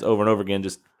headlines over and over again,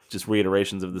 just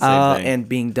reiterations of the same thing. And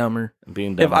being dumber.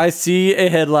 If I see a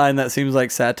headline that seems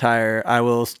like satire, I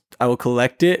will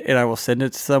collect it and I will send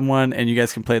it to someone, and you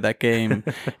guys can play that game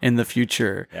in the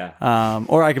future. Yeah.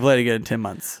 Or I can play it again in 10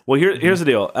 months. Well, here's the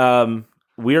deal.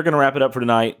 We are going to wrap it up for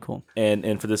tonight. Cool.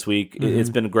 And for this week. It's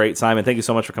been great. Simon, thank you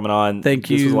so much for coming on. Thank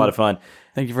you. This was a lot of fun.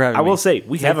 Thank you for having me. I will say,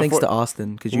 thanks to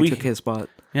Austin because you took his spot.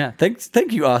 Yeah.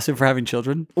 Thank you, Austin, for having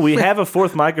children. We have a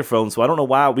fourth microphone, so I don't know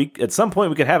why at some point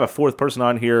we could have a fourth person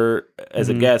on here as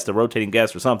a guest, a rotating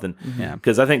guest or something. Yeah.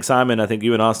 Because I think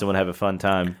you and Austin would have a fun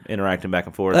time interacting back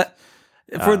and forth.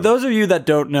 For those of you that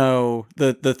don't know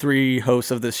the 3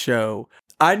 hosts of this show,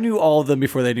 I knew all of them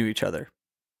before they knew each other.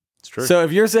 It's true. So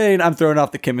if you're saying I'm throwing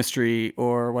off the chemistry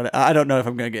or what, I don't know if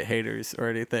I'm going to get haters or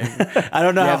anything. I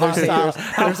don't know how hostile.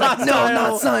 No,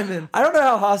 not Simon. I don't know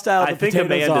how hostile I the think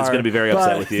potatoes Amanda's are, going to be very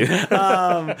upset but, with you.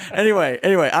 Anyway,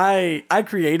 I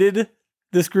created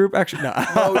this group. Actually, no.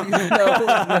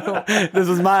 No. This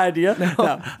was my idea. No.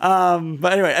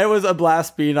 But anyway, it was a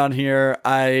blast being on here.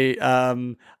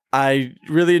 I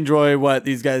really enjoy what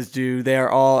these guys do. They are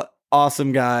all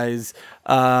awesome guys.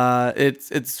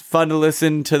 It's fun to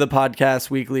listen to the podcast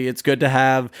weekly. It's good to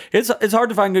have. It's hard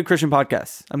to find good Christian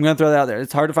podcasts. I'm going to throw that out there.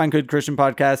 It's hard to find good Christian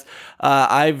podcasts.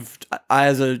 I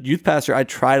as a youth pastor, I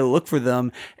try to look for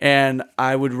them, and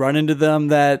I would run into them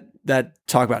that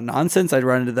talk about nonsense. I'd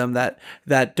run into them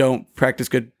that don't practice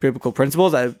good biblical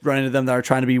principles. I run into them that are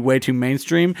trying to be way too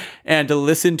mainstream. And to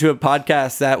listen to a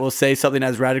podcast that will say something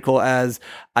as radical as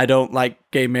I don't like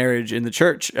gay marriage in the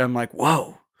church, I'm like,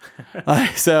 whoa.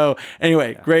 So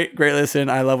anyway, great listen.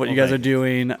 I love what you guys are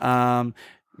doing. And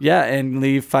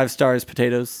leave 5 stars,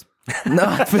 potatoes.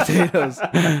 Not potatoes.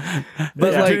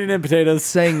 But like, tuning in potatoes.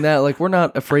 saying that, like, we're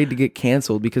not afraid to get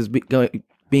canceled because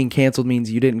being canceled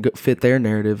means you didn't fit their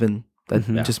narrative, and that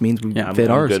just means we fit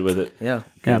I'm ours. good with it. Yeah.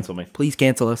 Cancel me. Please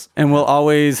cancel us. And we'll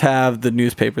always have the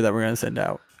newspaper that we're going to send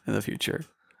out in the future.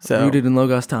 So Rooted in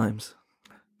Logos Times.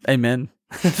 amen.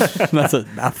 That's a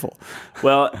mouthful.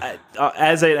 Well,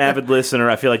 as an avid listener,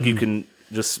 I feel like you can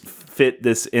just fit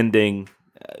this ending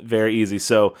very easy.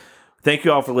 So thank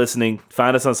you all for listening.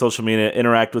 Find us on social media,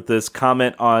 interact with us,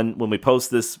 comment on when we post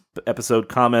this episode,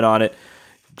 comment on it,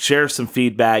 share some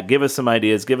feedback, give us some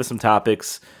ideas, give us some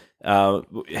topics.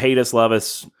 Hate us, love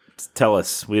us, tell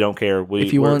us. We don't care.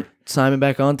 If you want Simon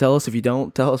back on, tell us. If you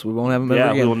don't, tell us. We won't have him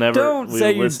ever we again. will never. Don't we say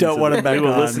will you listen don't to want the- him back We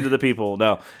will on. listen to the people.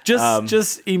 No,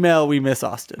 Just email we miss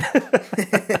Austin.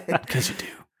 Because you do.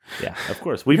 yeah, of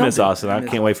course. We don't miss do. Austin. I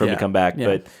can't wait for him Yeah. to come back. Yeah.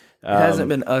 But It hasn't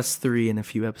been us 3 in a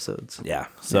few episodes. yeah,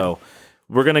 so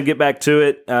we're gonna get back to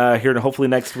it here hopefully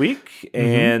next week,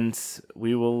 and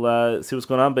we will see what's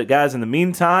going on. But guys, in the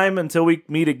meantime, until we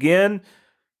meet again,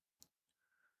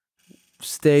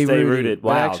 Stay rooted.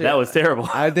 Wow, Actually, that was terrible.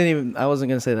 I wasn't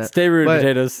going to say that. Stay rooted, But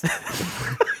potatoes.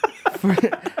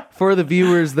 for the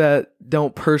viewers that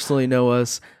don't personally know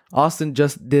us, Austin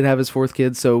just did have his 4th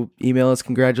kid, so email us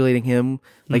congratulating him.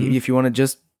 Like, if you want to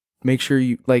just make sure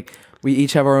you, like, we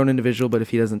each have our own individual, but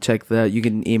if he doesn't check that, you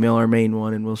can email our main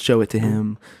one and we'll show it to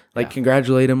him. Like,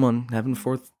 congratulate him on having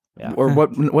 4th. Yeah. Or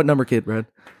what number kid, Brad?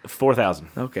 4,000.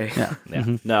 Okay. Yeah.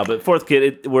 Yeah. No, but 4th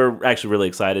kid, we're actually really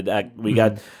excited. We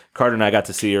got Carter and I got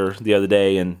to see her the other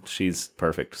day, and she's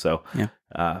perfect. So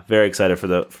very excited for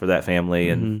that family,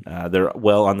 and they're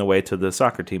well on the way to the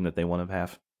soccer team that they want to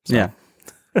have. So. Yeah.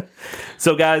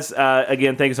 So guys,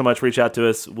 again, thank you so much. Reach out to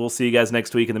us. We'll see you guys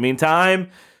next week. In the meantime,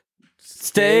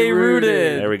 Stay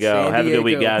rooted. there we go. San Have a good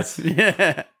week, Diego. guys.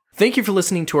 Yeah. Thank you for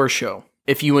listening to our show.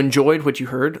 If you enjoyed what you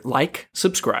heard, like,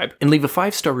 subscribe, and leave a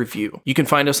 5-star review. You can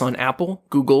find us on Apple,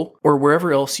 Google, or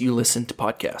wherever else you listen to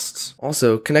podcasts.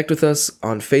 Also, connect with us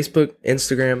on Facebook,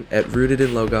 Instagram at Rooted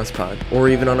in Logos Pod, or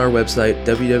even on our website,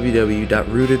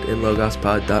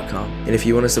 www.rootedinlogospod.com. And if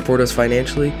you want to support us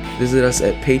financially, visit us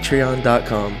at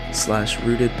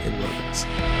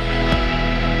patreon.com/rootedinlogos.